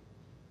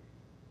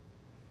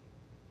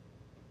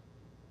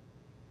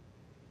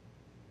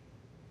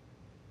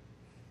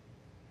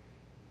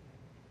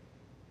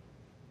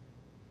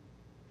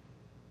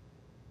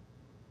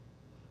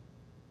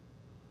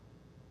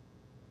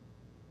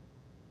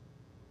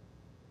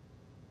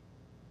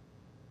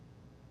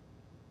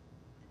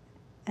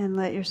 And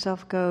let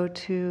yourself go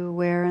to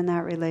where in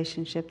that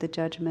relationship the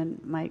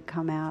judgment might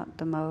come out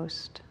the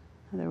most.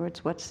 In other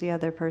words, what's the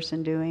other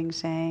person doing,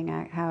 saying,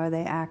 how are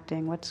they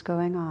acting, what's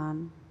going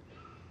on?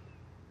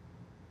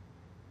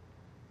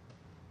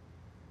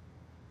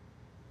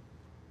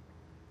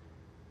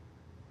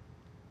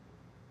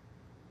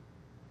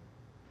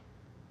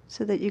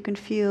 So that you can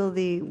feel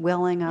the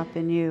welling up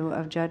in you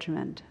of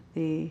judgment,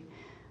 the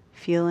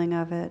feeling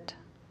of it,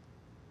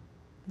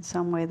 in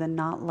some way the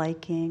not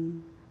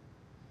liking,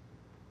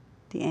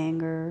 the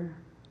anger,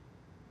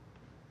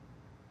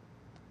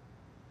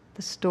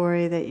 the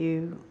story that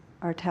you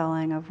are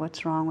telling of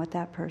what's wrong with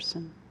that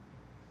person.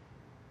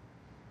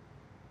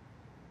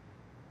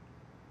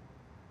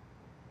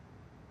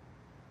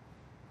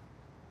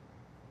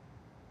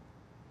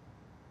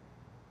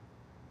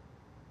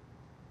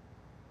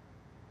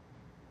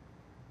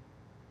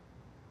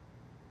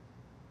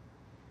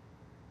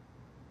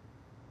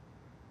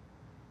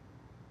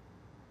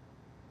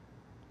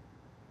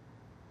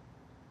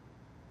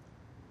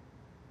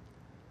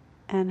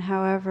 And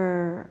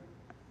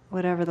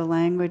whatever the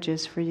language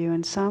is for you,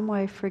 in some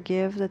way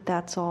forgive that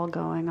that's all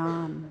going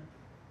on.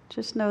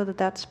 Just know that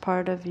that's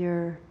part of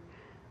your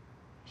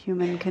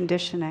human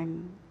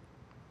conditioning.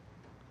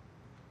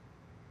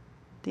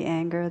 The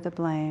anger, the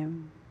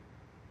blame.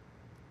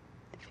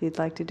 If you'd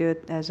like to do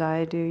it as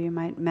I do, you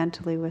might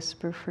mentally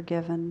whisper,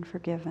 forgiven,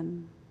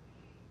 forgiven.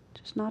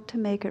 Just not to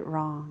make it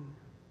wrong.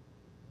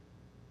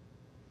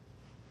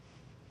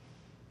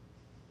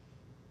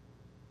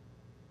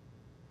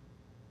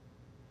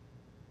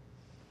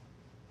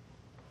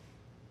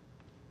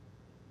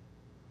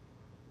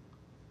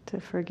 To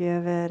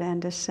forgive it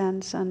and to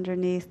sense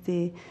underneath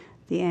the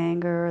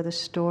anger or the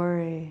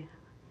story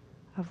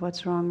of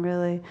what's wrong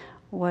really,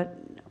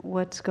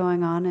 what's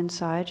going on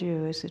inside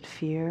you. Is it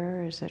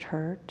fear? Is it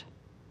hurt?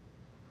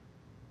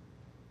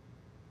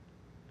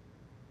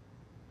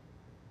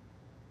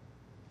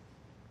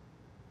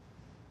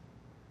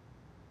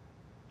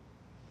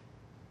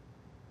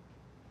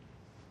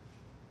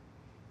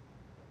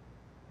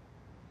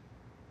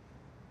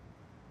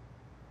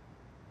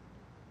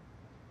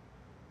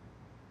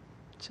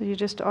 So you're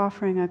just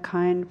offering a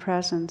kind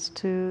presence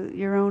to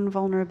your own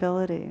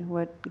vulnerability,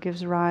 what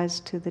gives rise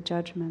to the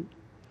judgment.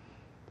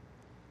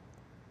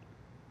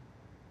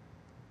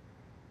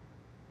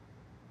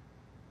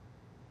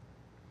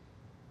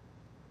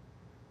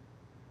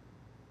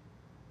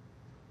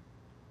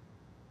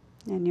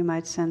 And you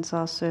might sense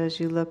also as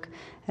you look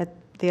at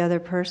the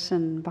other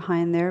person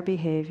behind their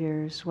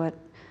behaviors, what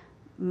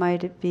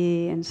might it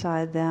be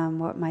inside them,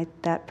 what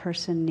might that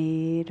person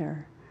need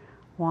or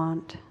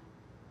want.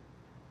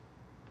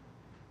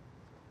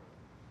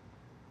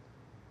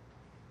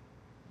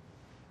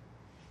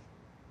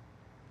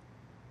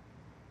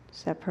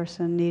 Is that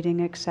person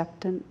needing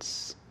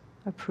acceptance,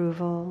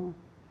 approval,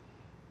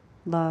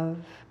 love,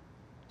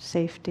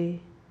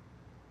 safety?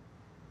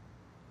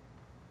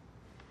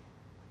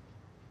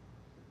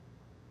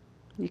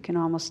 You can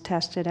almost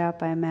test it out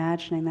by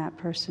imagining that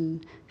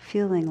person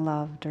feeling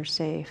loved or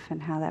safe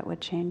and how that would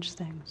change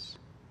things.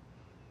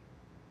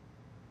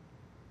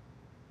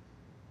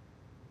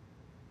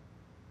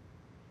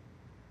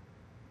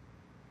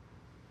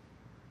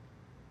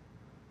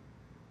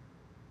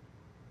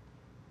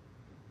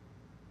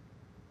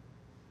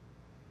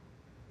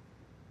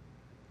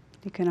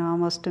 You can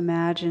almost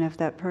imagine if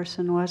that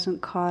person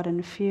wasn't caught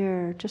in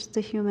fear, just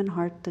the human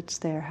heart that's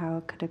there, how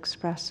it could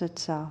express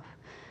itself.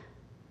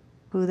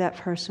 Who that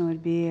person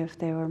would be if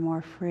they were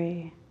more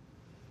free,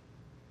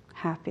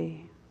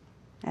 happy,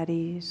 at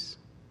ease.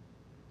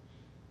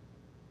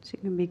 So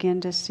you can begin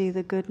to see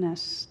the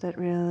goodness that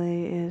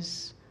really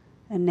is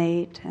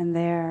innate and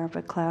there,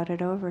 but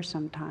clouded over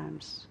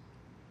sometimes.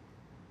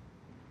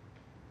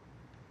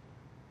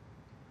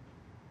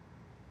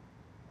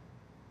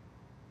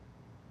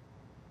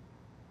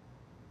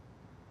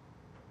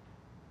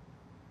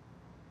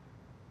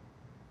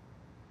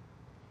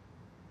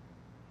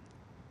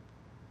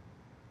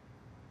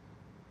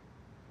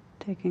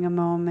 Taking a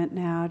moment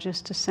now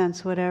just to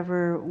sense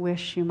whatever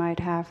wish you might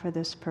have for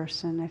this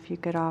person. If you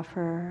could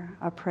offer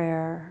a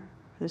prayer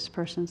for this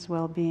person's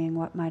well-being,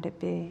 what might it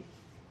be?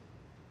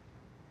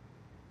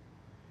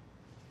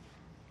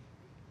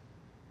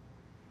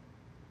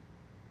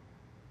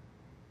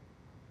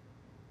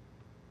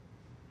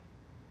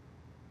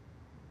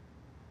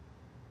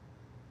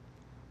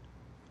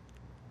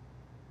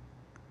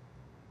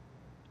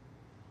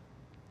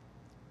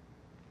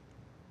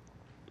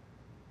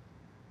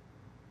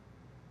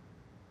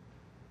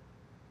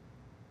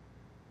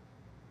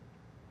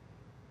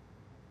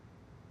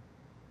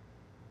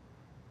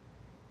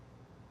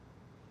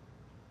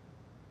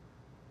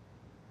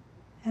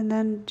 And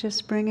then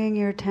just bringing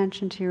your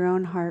attention to your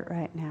own heart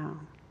right now.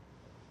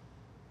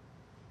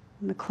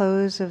 In the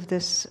close of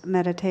this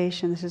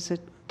meditation, this is a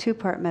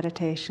two-part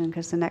meditation,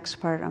 because the next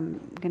part I'm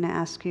going to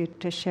ask you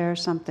to share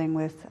something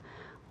with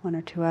one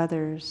or two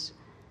others,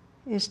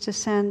 is to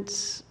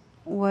sense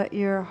what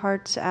your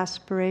heart's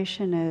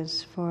aspiration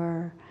is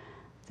for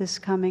this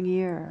coming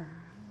year.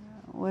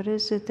 What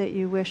is it that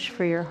you wish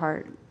for your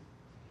heart?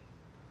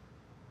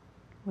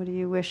 What do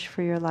you wish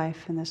for your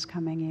life in this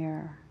coming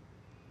year?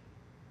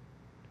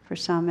 For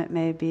some, it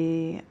may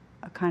be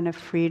a kind of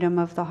freedom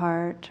of the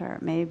heart, or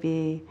it may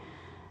be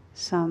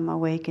some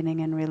awakening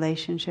in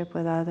relationship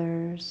with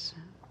others.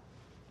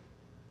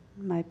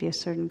 It might be a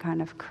certain kind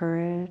of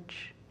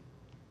courage,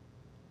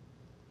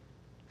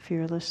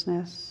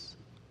 fearlessness.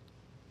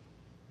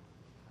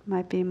 It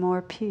might be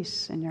more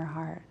peace in your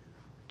heart.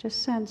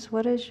 Just sense,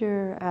 what is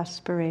your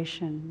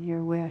aspiration,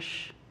 your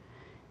wish,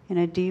 in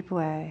a deep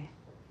way?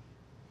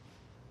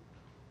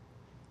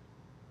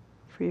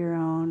 For your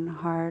own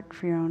heart,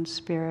 for your own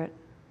spirit.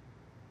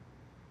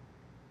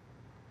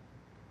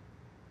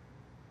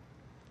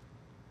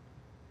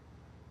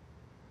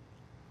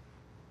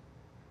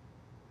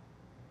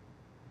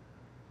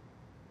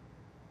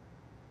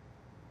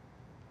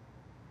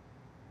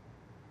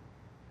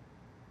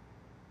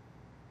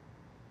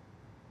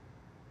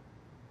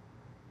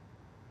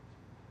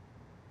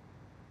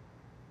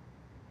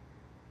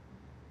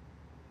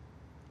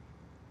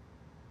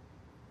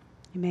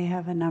 You may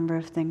have a number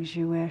of things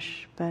you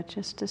wish, but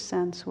just to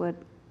sense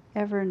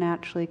whatever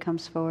naturally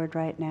comes forward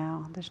right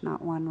now. There's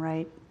not one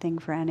right thing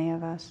for any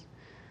of us.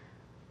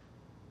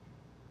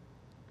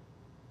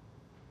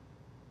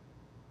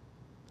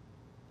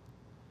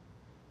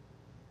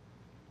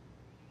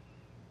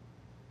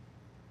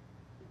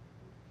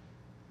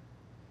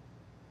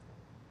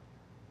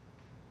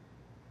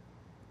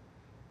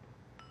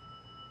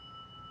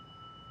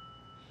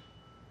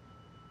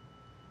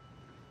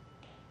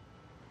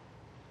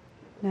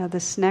 Now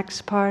this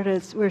next part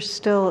is, we're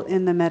still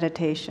in the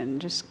meditation.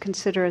 Just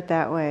consider it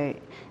that way.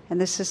 And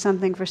this is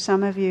something for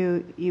some of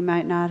you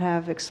might not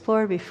have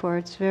explored before.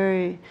 It's a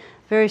very,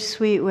 very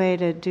sweet way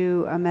to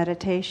do a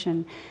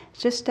meditation.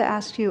 Just to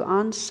ask you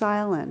on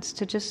silence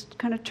to just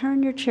kind of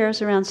turn your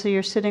chairs around so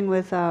you're sitting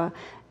with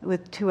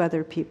two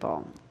other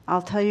people.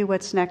 I'll tell you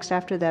what's next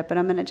after that, but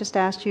I'm going to just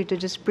ask you to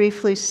just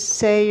briefly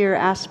say your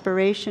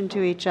aspiration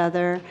to each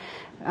other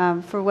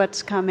for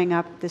what's coming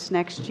up this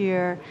next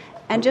year.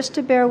 And just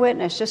to bear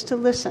witness, just to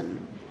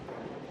listen.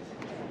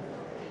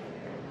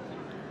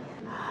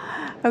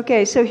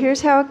 Okay, so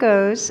here's how it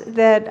goes.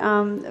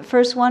 That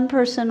first one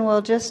person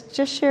will just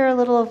share a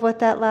little of what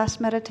that last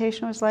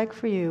meditation was like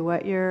for you,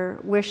 what your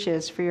wish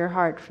is for your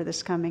heart for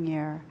this coming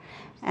year.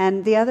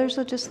 And the others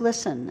will just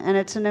listen. And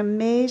it's an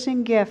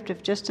amazing gift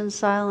if just in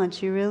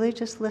silence you really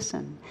just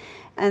listen.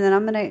 And then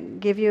I'm going to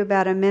give you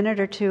about a minute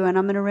or two, and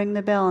I'm going to ring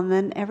the bell, and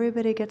then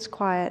everybody gets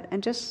quiet,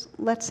 and just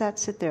lets that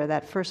sit there,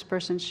 that first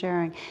person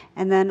sharing.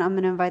 And then I'm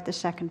going to invite the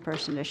second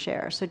person to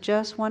share. So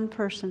just one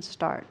person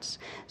starts.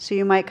 So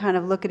you might kind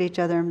of look at each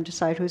other and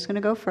decide who's going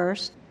to go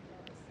first.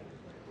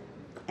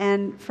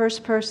 And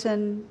first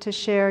person to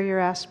share your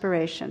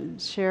aspiration.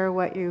 Share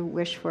what you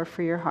wish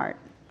for your heart.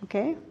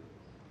 Okay?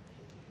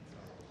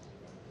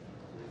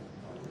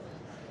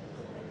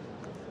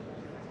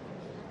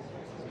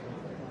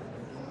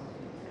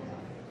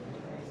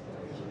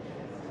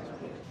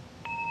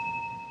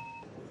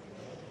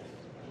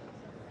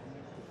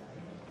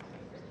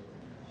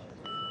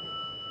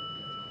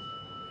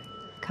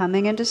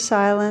 Coming into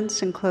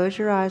silence, and close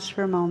your eyes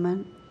for a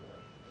moment.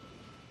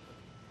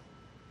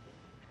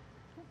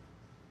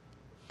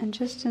 And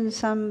just in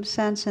some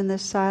sense in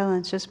this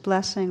silence, just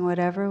blessing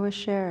whatever was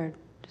shared,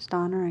 just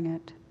honoring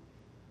it.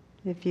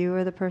 If you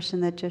were the person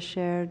that just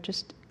shared,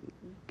 just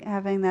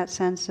having that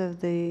sense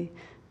of the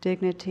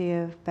dignity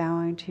of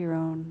bowing to your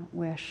own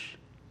wish.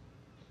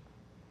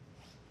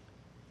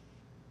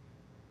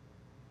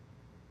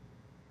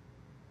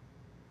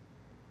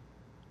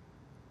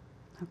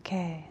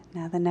 Okay,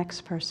 now the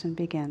next person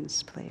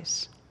begins,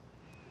 please.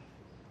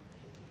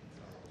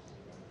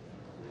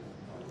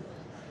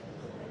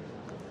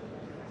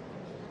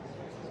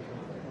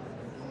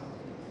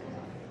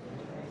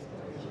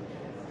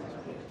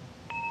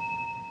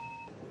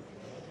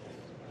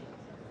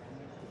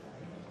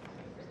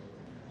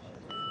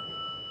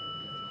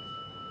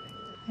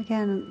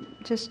 Again,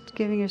 just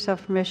giving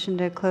yourself permission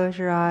to close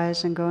your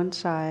eyes and go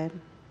inside.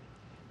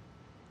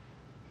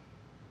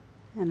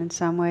 And in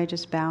some way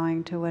just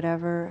bowing to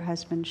whatever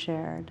has been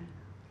shared.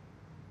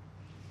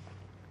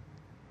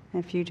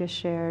 If you just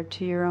shared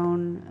to your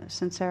own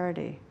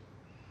sincerity.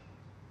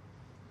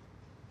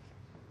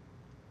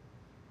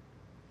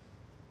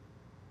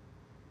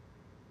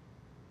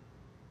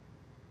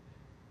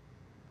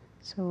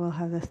 So we'll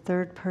have the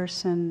third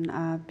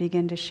person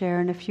begin to share.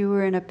 And if you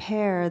were in a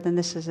pair, then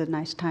this is a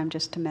nice time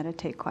just to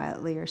meditate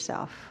quietly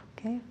yourself.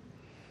 Okay?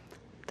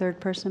 Third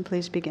person,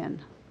 please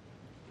begin.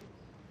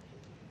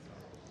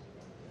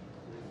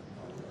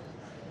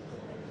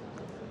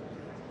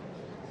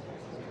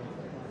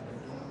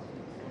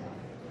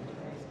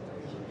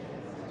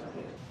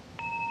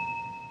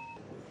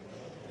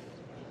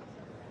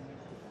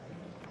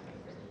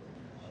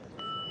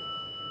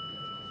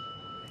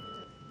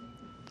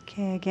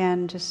 Okay,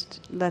 again,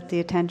 just let the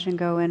attention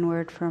go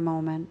inward for a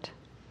moment.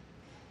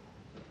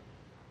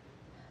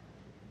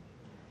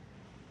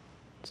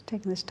 Just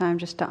taking this time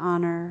just to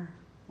honor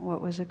what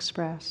was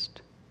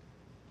expressed.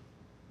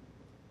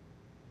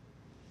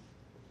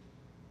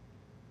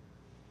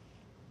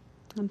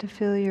 And to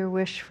feel your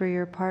wish for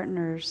your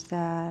partners,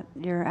 that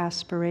your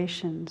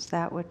aspirations,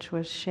 that which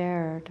was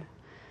shared,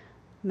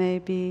 may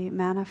be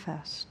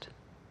manifest.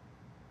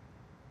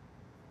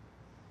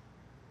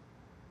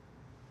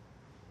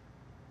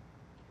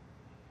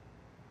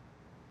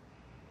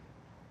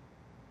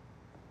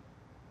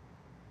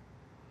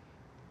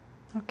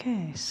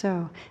 Okay,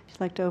 so if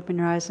you'd like to open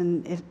your eyes,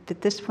 and if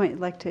at this point you'd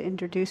like to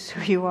introduce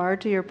who you are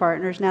to your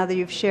partners, now that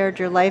you've shared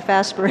your life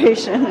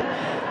aspiration,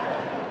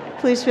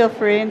 please feel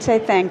free and say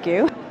thank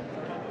you.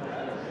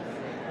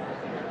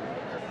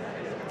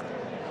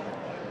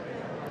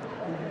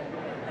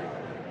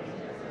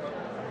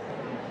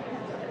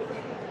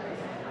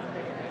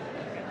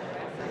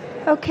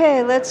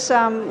 Okay, let's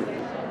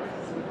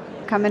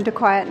come into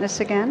quietness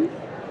again.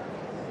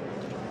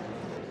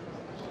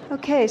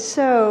 Okay,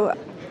 so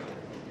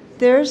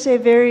there's a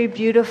very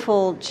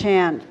beautiful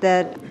chant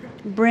that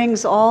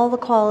brings all the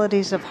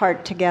qualities of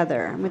heart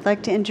together. We'd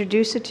like to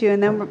introduce it to you,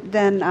 and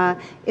then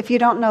if you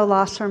don't know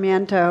La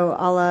Sarmiento,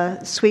 a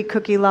la Sweet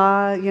Cookie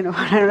La, I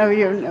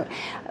don't know,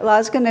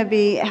 La's going to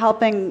be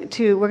helping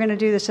to, we're going to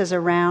do this as a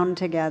round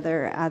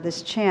together,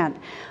 this chant.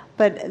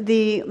 But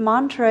the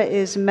mantra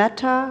is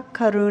Metta,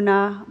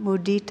 Karuna,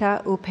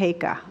 Mudita,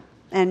 Upekkha,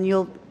 and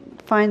you'll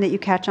find that you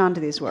catch on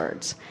to these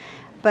words.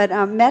 But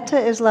Metta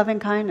is loving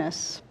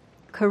kindness.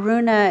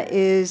 Karuna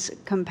is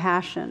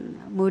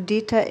compassion,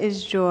 mudita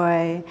is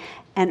joy,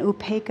 and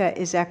upekkha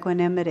is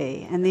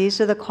equanimity. And these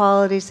are the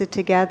qualities that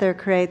together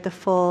create the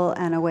full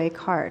and awake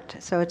heart.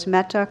 So it's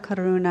metta,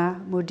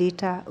 karuna,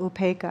 mudita,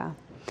 upekkha.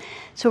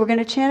 So we're going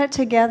to chant it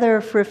together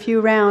for a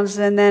few rounds,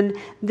 and then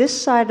this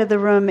side of the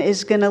room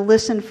is going to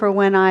listen for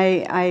when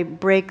I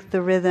break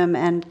the rhythm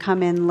and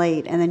come in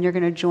late, and then you're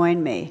going to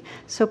join me.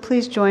 So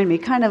please join me,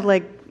 kind of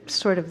like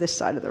sort of this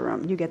side of the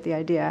room. You get the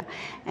idea.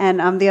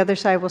 And the other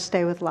side will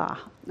stay with La.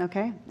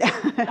 Okay?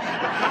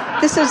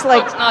 This is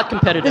like... It's not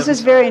competitive. This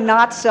is very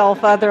not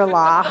self, other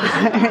La.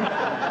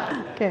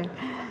 Okay.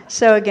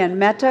 So again,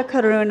 metta,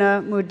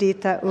 karuna,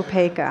 mudita,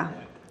 upekkha.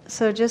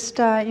 So just,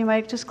 you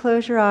might just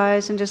close your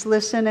eyes and just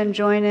listen and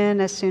join in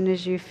as soon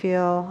as you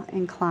feel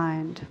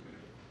inclined.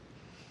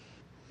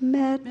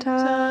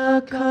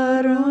 Metta,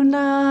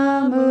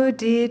 karuna,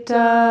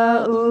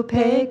 mudita,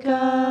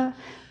 upekkha.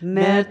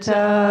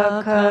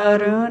 Metta,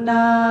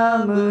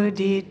 karuna,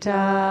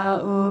 mudita,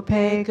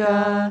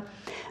 upekkha.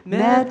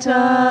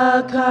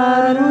 Metta,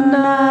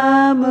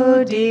 karuna,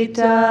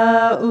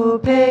 mudita,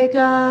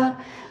 upekkha.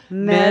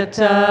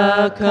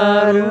 Metta,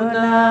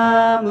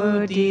 karuna,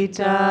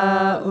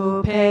 mudita,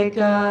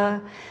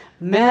 upekkha.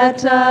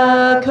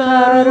 Metta,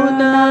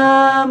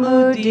 karuna,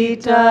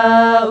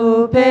 mudita,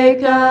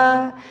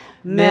 upekkha.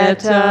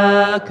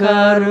 Metta,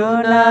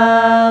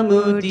 karuna,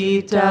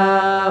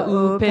 mudita,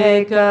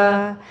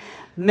 upekkha.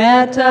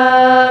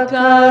 Metta,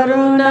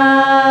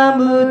 karuna,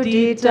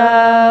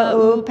 mudita,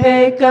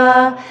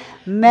 upekkha.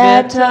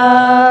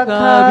 Metta,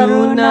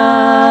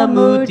 karuna,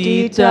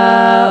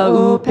 mudita,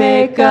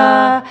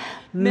 upekkha.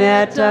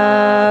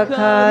 Metta,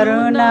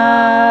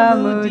 karuna,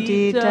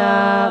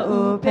 mudita,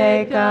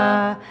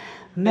 upekkha.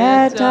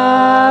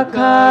 Metta,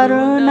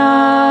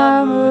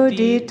 karuna,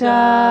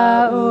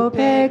 mudita,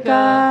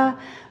 upekkha.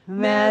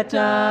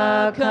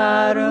 Metta,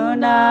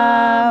 karuna,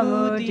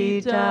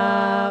 mudita,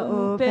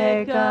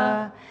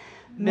 upekkha.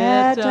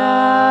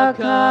 Metta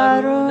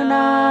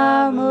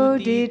karuna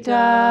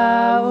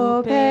mudita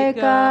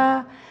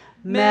upekkha.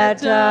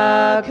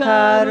 Metta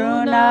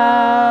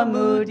karuna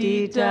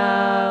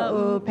mudita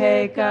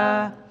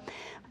upekkha.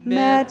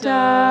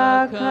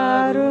 Metta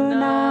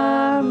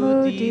karuna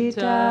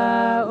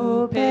mudita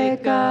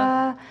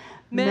upekkha.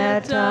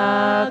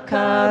 Metta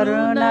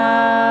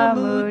karuna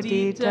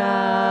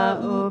mudita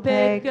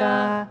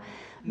upekkha.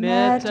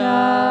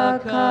 Metta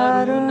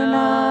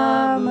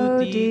karuna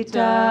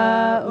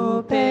mudita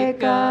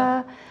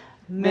upekkha.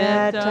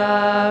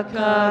 Metta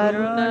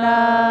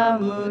karuna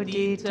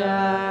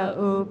mudita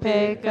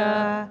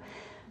upekkha.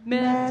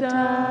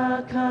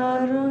 Metta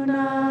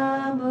karuna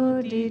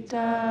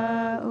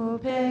mudita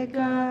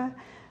upekkha.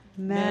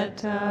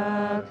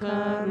 Metta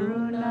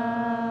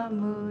karuna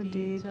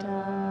mudita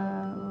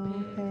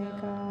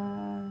upekkha.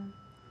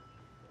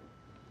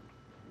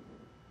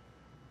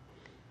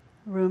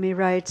 Rumi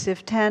writes,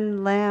 if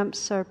 10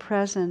 lamps are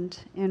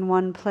present in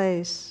one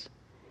place,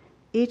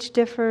 each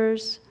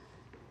differs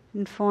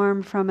in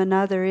form from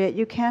another, yet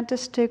you can't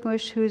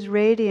distinguish whose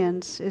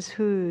radiance is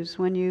whose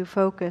when you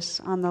focus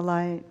on the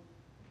light.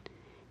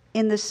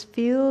 In this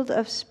field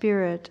of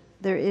spirit,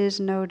 there is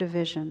no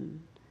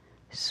division.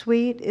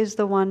 Sweet is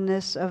the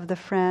oneness of the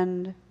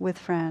friend with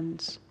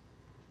friends.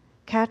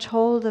 Catch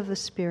hold of the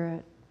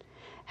spirit.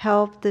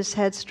 Help this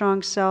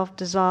headstrong self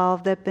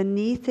dissolve, that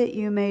beneath it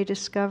you may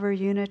discover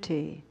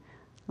unity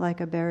like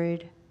a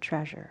buried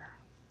treasure.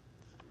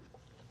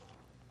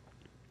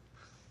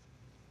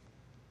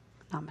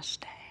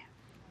 Namaste.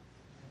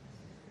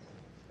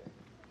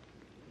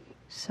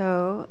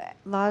 So,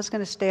 La's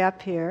going to stay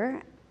up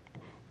here,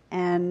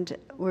 and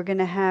we're going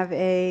to have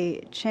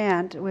a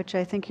chant, which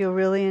I think you'll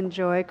really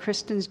enjoy.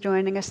 Kristen's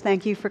joining us.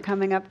 Thank you for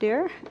coming up,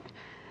 dear.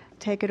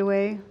 Take it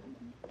away,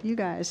 you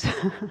guys.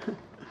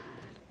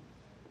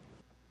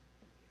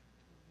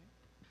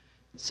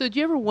 So do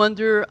you ever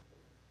wonder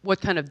what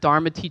kind of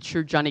Dharma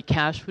teacher Johnny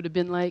Cash would have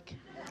been like?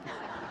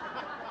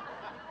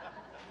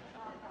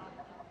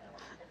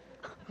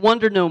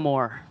 Wonder no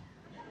more.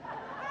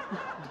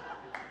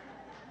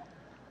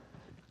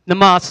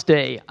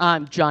 Namaste,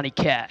 I'm Johnny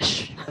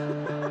Cash.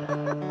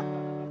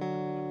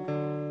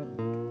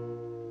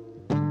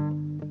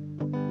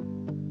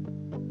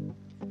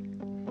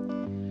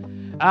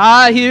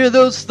 I hear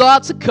those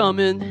thoughts are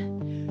coming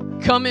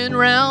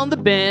round the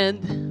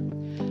bend.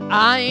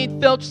 I ain't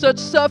felt such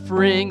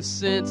suffering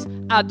since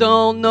I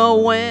don't know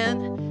when,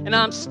 and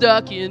I'm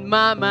stuck in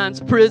my mind's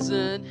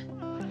prison,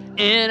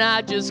 and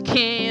I just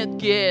can't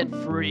get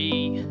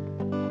free.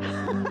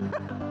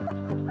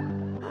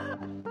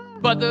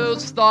 But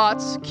those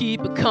thoughts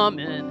keep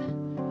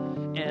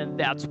a-coming, and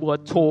that's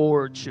what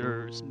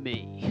tortures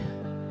me.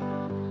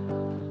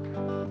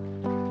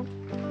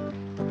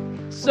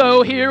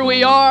 So here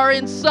we are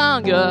in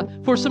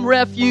Sangha for some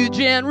refuge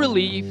and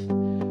relief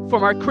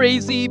from our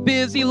crazy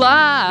busy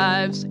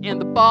lives and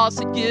the boss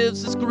that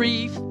gives us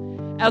grief.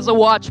 As I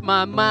watch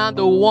my mind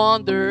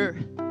wander,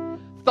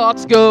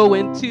 thoughts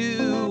going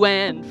to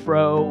and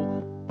fro.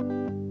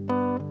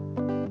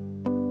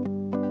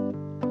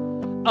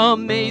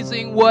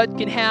 Amazing what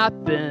can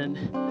happen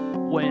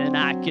when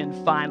I can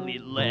finally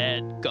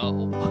let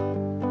go.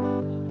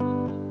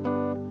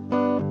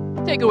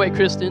 Take it away,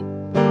 Kristen.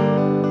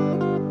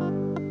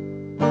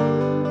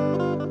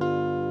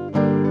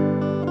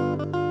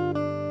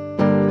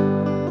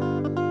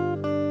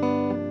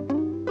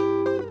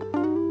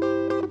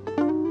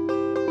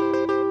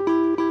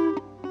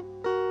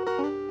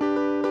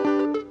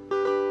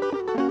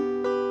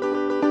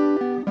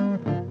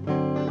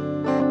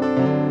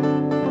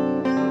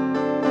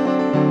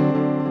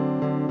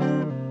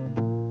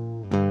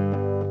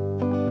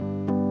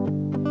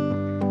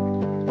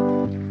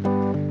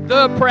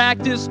 The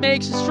practice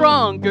makes you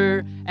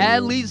stronger,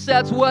 at least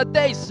that's what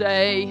they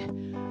say.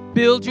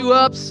 Build you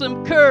up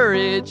some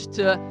courage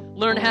to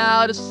learn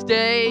how to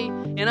stay.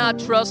 And I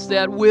trust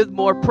that with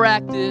more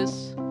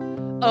practice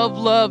of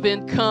love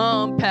and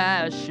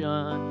compassion,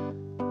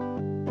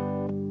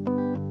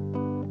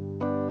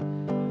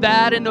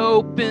 that an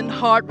open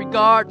heart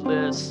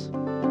regardless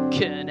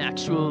can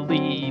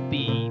actually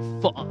be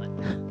fun.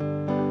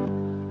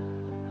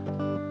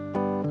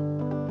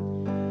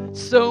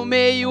 So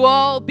may you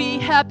all be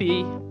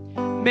happy,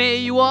 may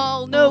you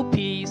all know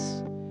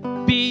peace,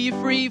 be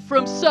you free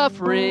from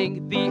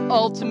suffering, the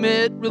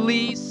ultimate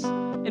release,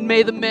 and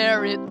may the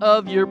merit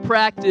of your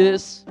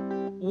practice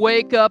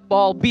wake up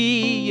all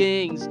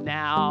beings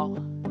now.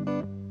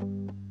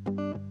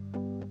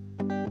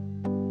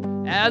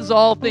 As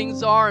all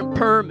things are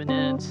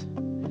impermanent,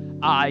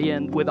 I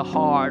end with a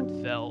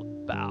heartfelt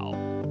bow.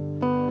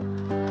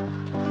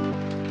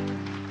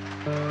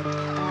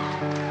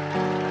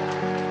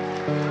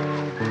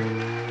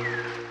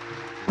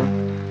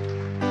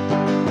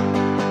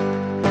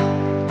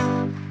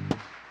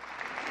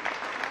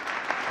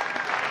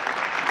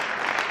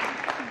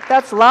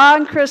 That's La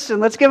and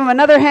Kristen. Let's give them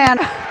another hand.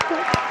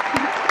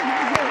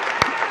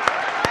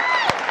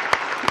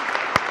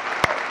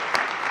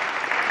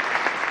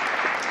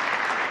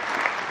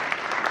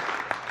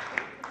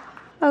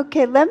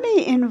 Okay, let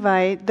me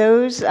invite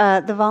those,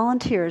 the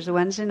volunteers, the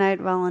Wednesday night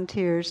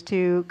volunteers,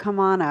 to come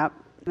on up,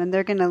 and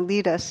they're going to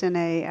lead us in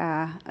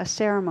a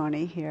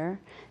ceremony here.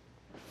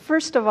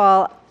 First of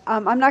all,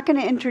 I'm not going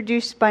to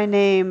introduce by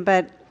name,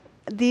 but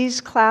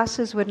these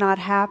classes would not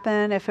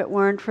happen if it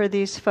weren't for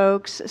these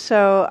folks.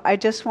 So I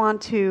just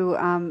want to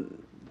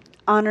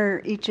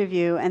honor each of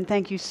you and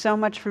thank you so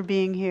much for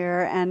being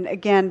here. And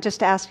again,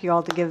 just ask you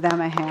all to give them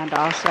a hand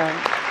also.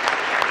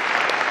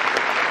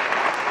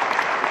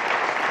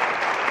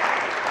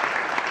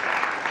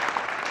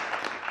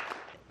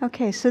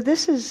 Okay, so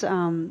this is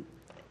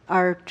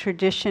our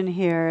tradition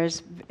here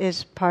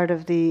is part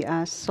of the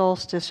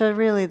solstice, or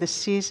really the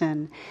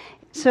season.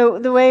 So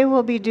the way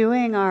we'll be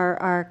doing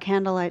our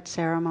candlelight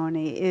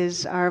ceremony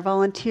is our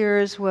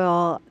volunteers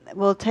will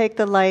take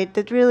the light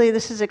that really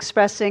this is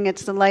expressing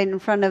it's the light in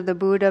front of the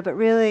Buddha, but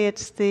really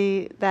it's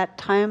that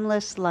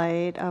timeless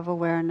light of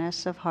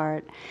awareness of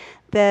heart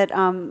that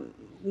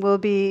we'll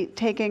be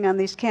taking on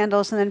these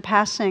candles and then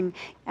passing,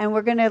 and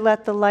we're going to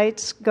let the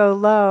lights go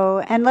low.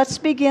 And let's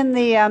begin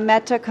the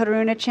Metta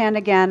Karuna chant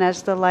again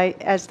as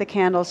the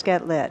candles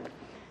get lit.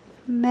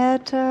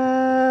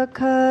 Metta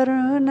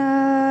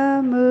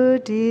Karuna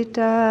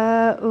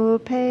Mudita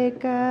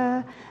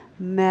Upekkha.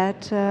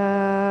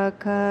 Metta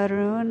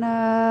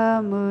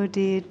Karuna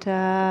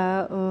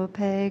Mudita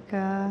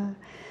Upekkha.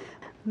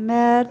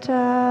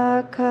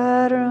 Metta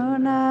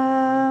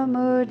Karuna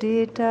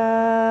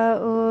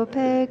Mudita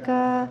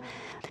Upekkha.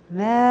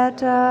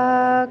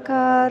 Metta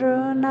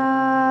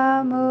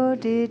Karuna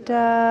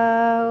Mudita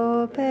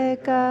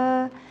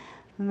Upekkha.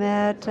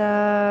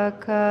 Metta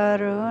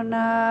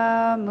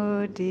Karuna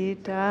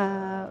Mudita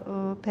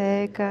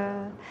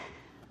Upekkha.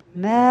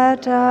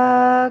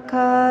 Metta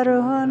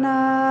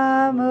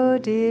Karuna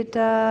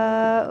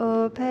Mudita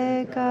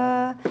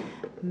Upekkha.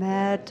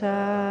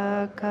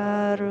 Metta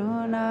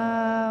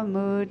Karuna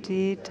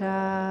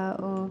Mudita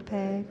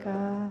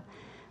Upekkha.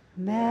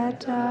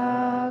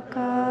 Metta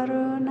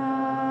Karuna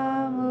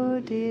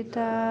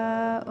Mudita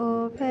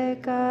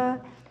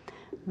Upekkha.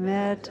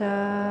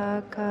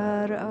 Metta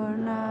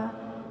Karuna.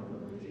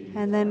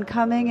 And then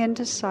coming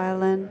into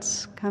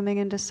silence,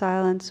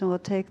 and we'll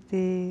take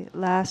the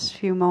last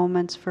few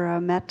moments for a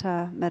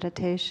metta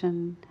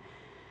meditation,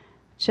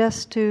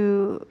 just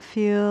to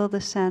feel the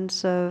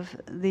sense of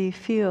the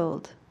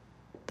field,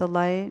 the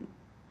light,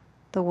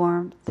 the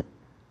warmth,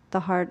 the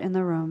heart in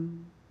the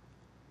room.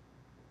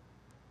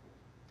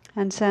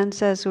 And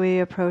sense as we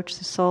approach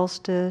the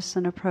solstice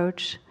and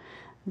approach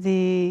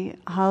the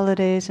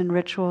holidays and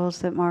rituals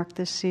that mark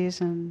this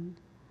season,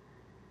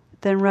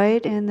 then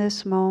right in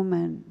this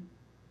moment,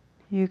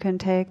 you can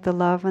take the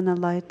love and the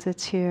light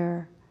that's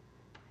here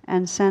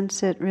and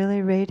sense it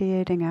really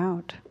radiating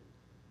out.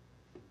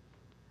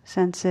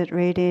 Sense it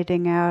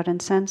radiating out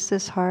and sense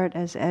this heart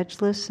as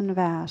edgeless and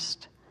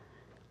vast,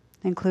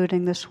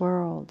 including this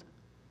world.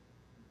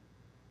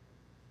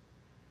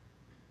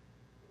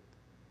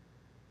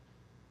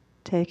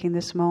 Taking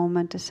this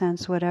moment to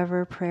sense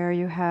whatever prayer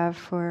you have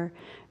for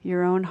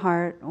your own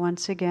heart,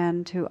 once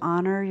again to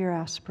honor your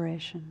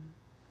aspiration.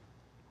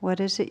 What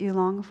is it you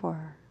long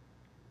for?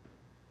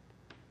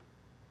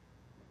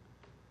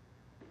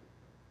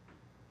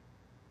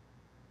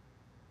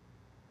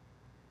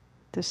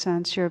 To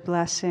sense your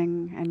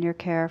blessing and your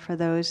care for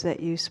those that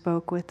you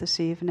spoke with this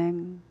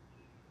evening,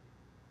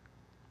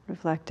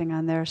 reflecting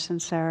on their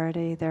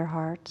sincerity, their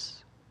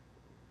hearts.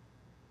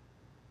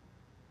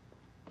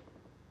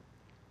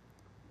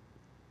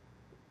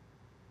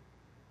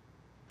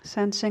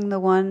 Sensing the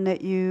one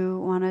that you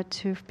wanted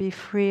to be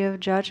free of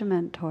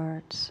judgment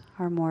towards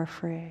are more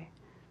free.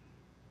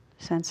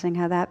 Sensing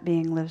how that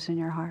being lives in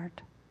your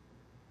heart.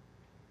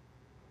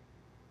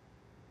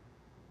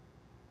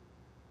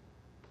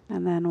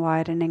 And then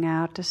widening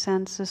out to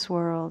sense this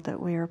world that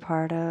we are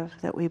part of,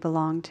 that we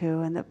belong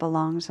to, and that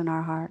belongs in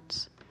our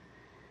hearts.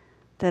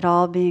 That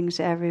all beings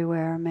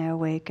everywhere may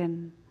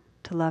awaken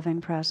to loving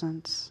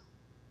presence,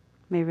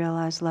 may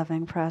realize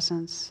loving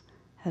presence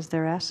as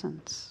their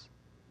essence.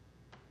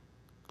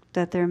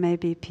 That there may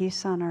be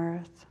peace on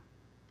earth.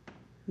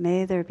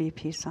 May there be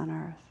peace on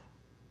earth.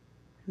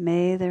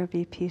 May there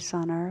be peace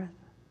on earth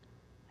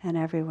and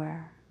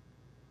everywhere.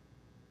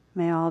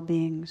 May all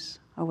beings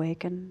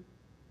awaken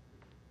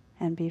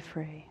and be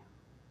free.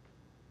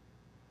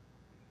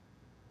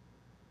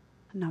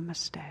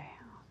 Namaste.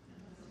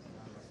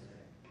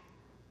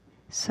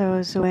 So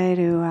as a way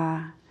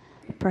to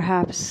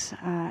perhaps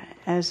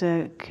as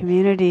a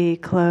community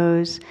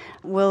close,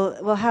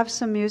 we'll have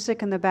some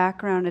music in the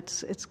background.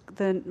 It's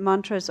the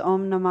mantra is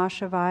Om Namah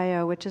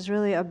Shivaya, which is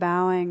really a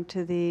bowing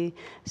to the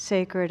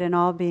sacred in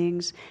all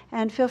beings.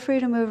 And feel free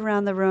to move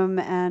around the room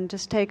and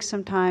just take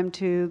some time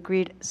to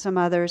greet some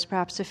others,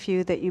 perhaps a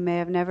few that you may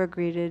have never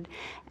greeted.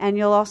 And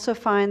you'll also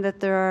find that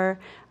there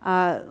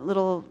are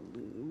little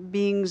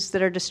beings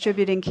that are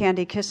distributing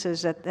candy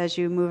kisses as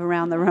you move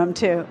around the room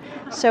too.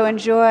 So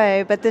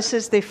enjoy, but this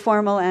is the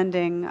formal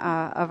ending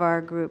of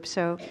our group.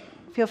 So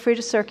feel free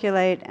to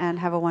circulate and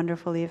have a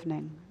wonderful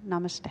evening.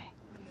 Namaste.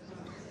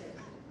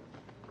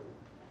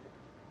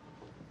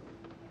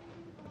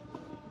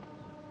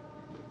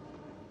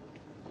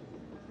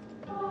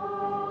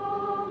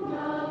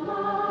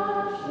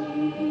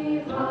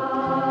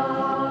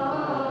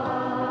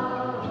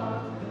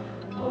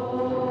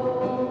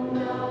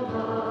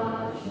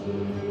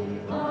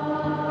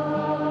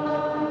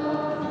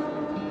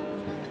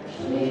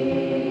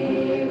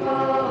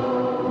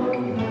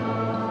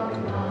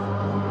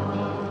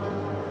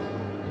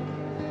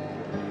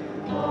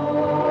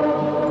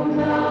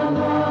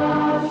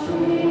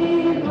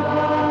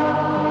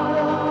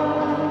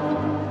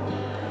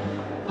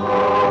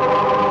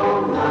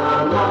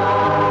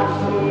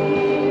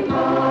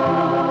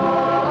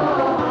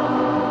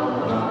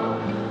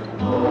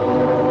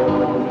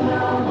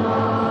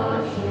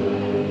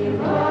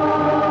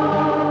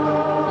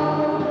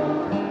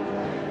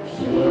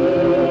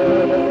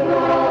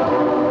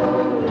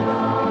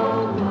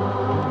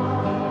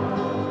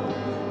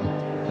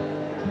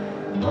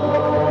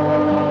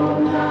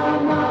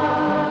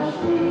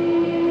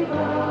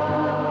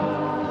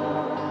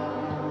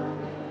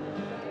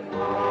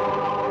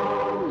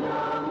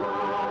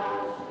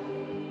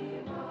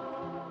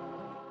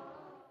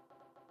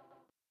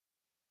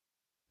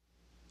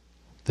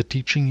 The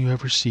teaching you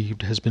have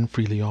received has been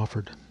freely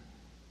offered.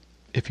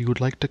 If you would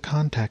like to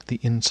contact the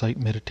Insight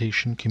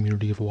Meditation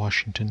Community of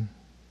Washington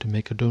to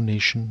make a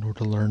donation or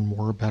to learn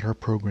more about our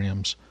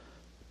programs,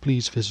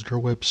 please visit our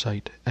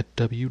website at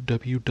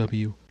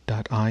www.imcw.org.